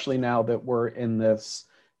especially now that we're in this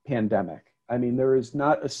pandemic. I mean, there is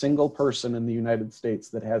not a single person in the United States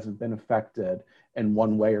that hasn't been affected in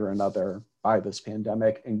one way or another by this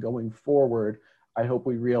pandemic. And going forward, I hope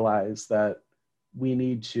we realize that we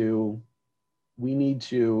need to,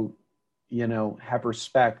 you know, have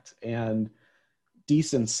respect and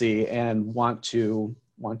decency and want to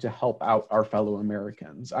help out our fellow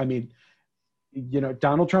Americans. I mean, you know,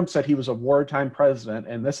 Donald Trump said he was a wartime president,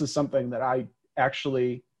 and this is something that I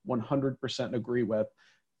actually 100% agree with.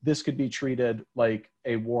 This could be treated like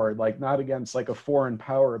a war, like not against like a foreign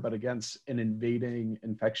power, but against an invading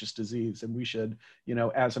infectious disease. And we should, you know,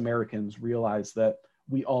 as Americans, realize that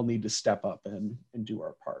we all need to step up and do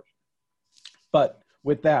our part. But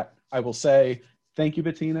with that, I will say, thank you,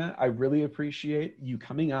 Bettina. I really appreciate you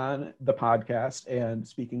coming on the podcast and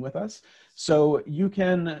speaking with us. So you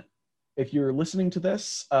can, if you're listening to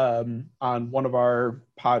this on one of our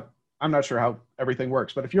I'm not sure how everything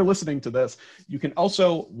works, but if you're listening to this, you can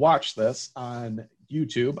also watch this on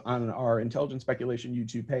YouTube, on our Intelligent Speculation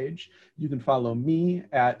YouTube page. You can follow me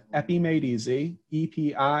at EpiMadeEasy,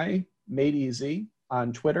 EPI Made Easy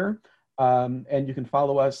on Twitter. And you can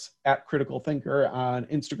follow us at Critical Thinker on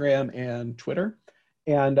Instagram and Twitter.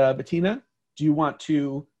 And Bettina, do you want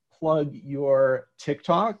to plug your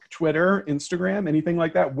TikTok, Twitter, Instagram, anything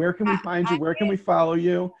like that? Where can we find you? Where can we follow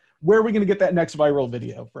you? Where are we going to get that next viral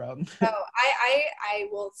video from? I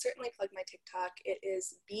will certainly plug my TikTok. It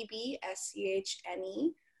is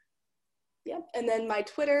BBSCHNE. Yep. And then my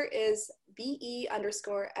Twitter is BE_SC_IENCE.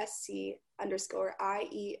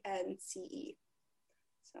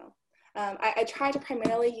 So I try to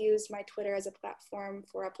primarily use my Twitter as a platform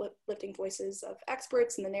for uplifting voices of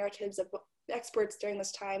experts and the narratives of experts during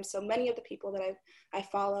this time. So many of the people that I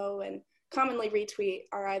follow and commonly retweet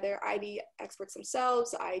are either ID experts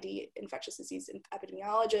themselves, ID infectious disease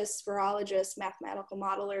epidemiologists, virologists, mathematical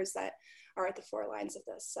modelers that are at the forelines of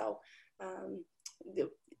this. So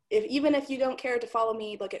even if you don't care to follow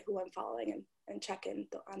me, look at who I'm following and check in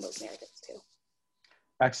on those narratives too.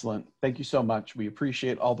 Excellent. Thank you so much. We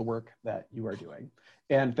appreciate all the work that you are doing.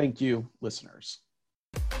 And thank you, listeners.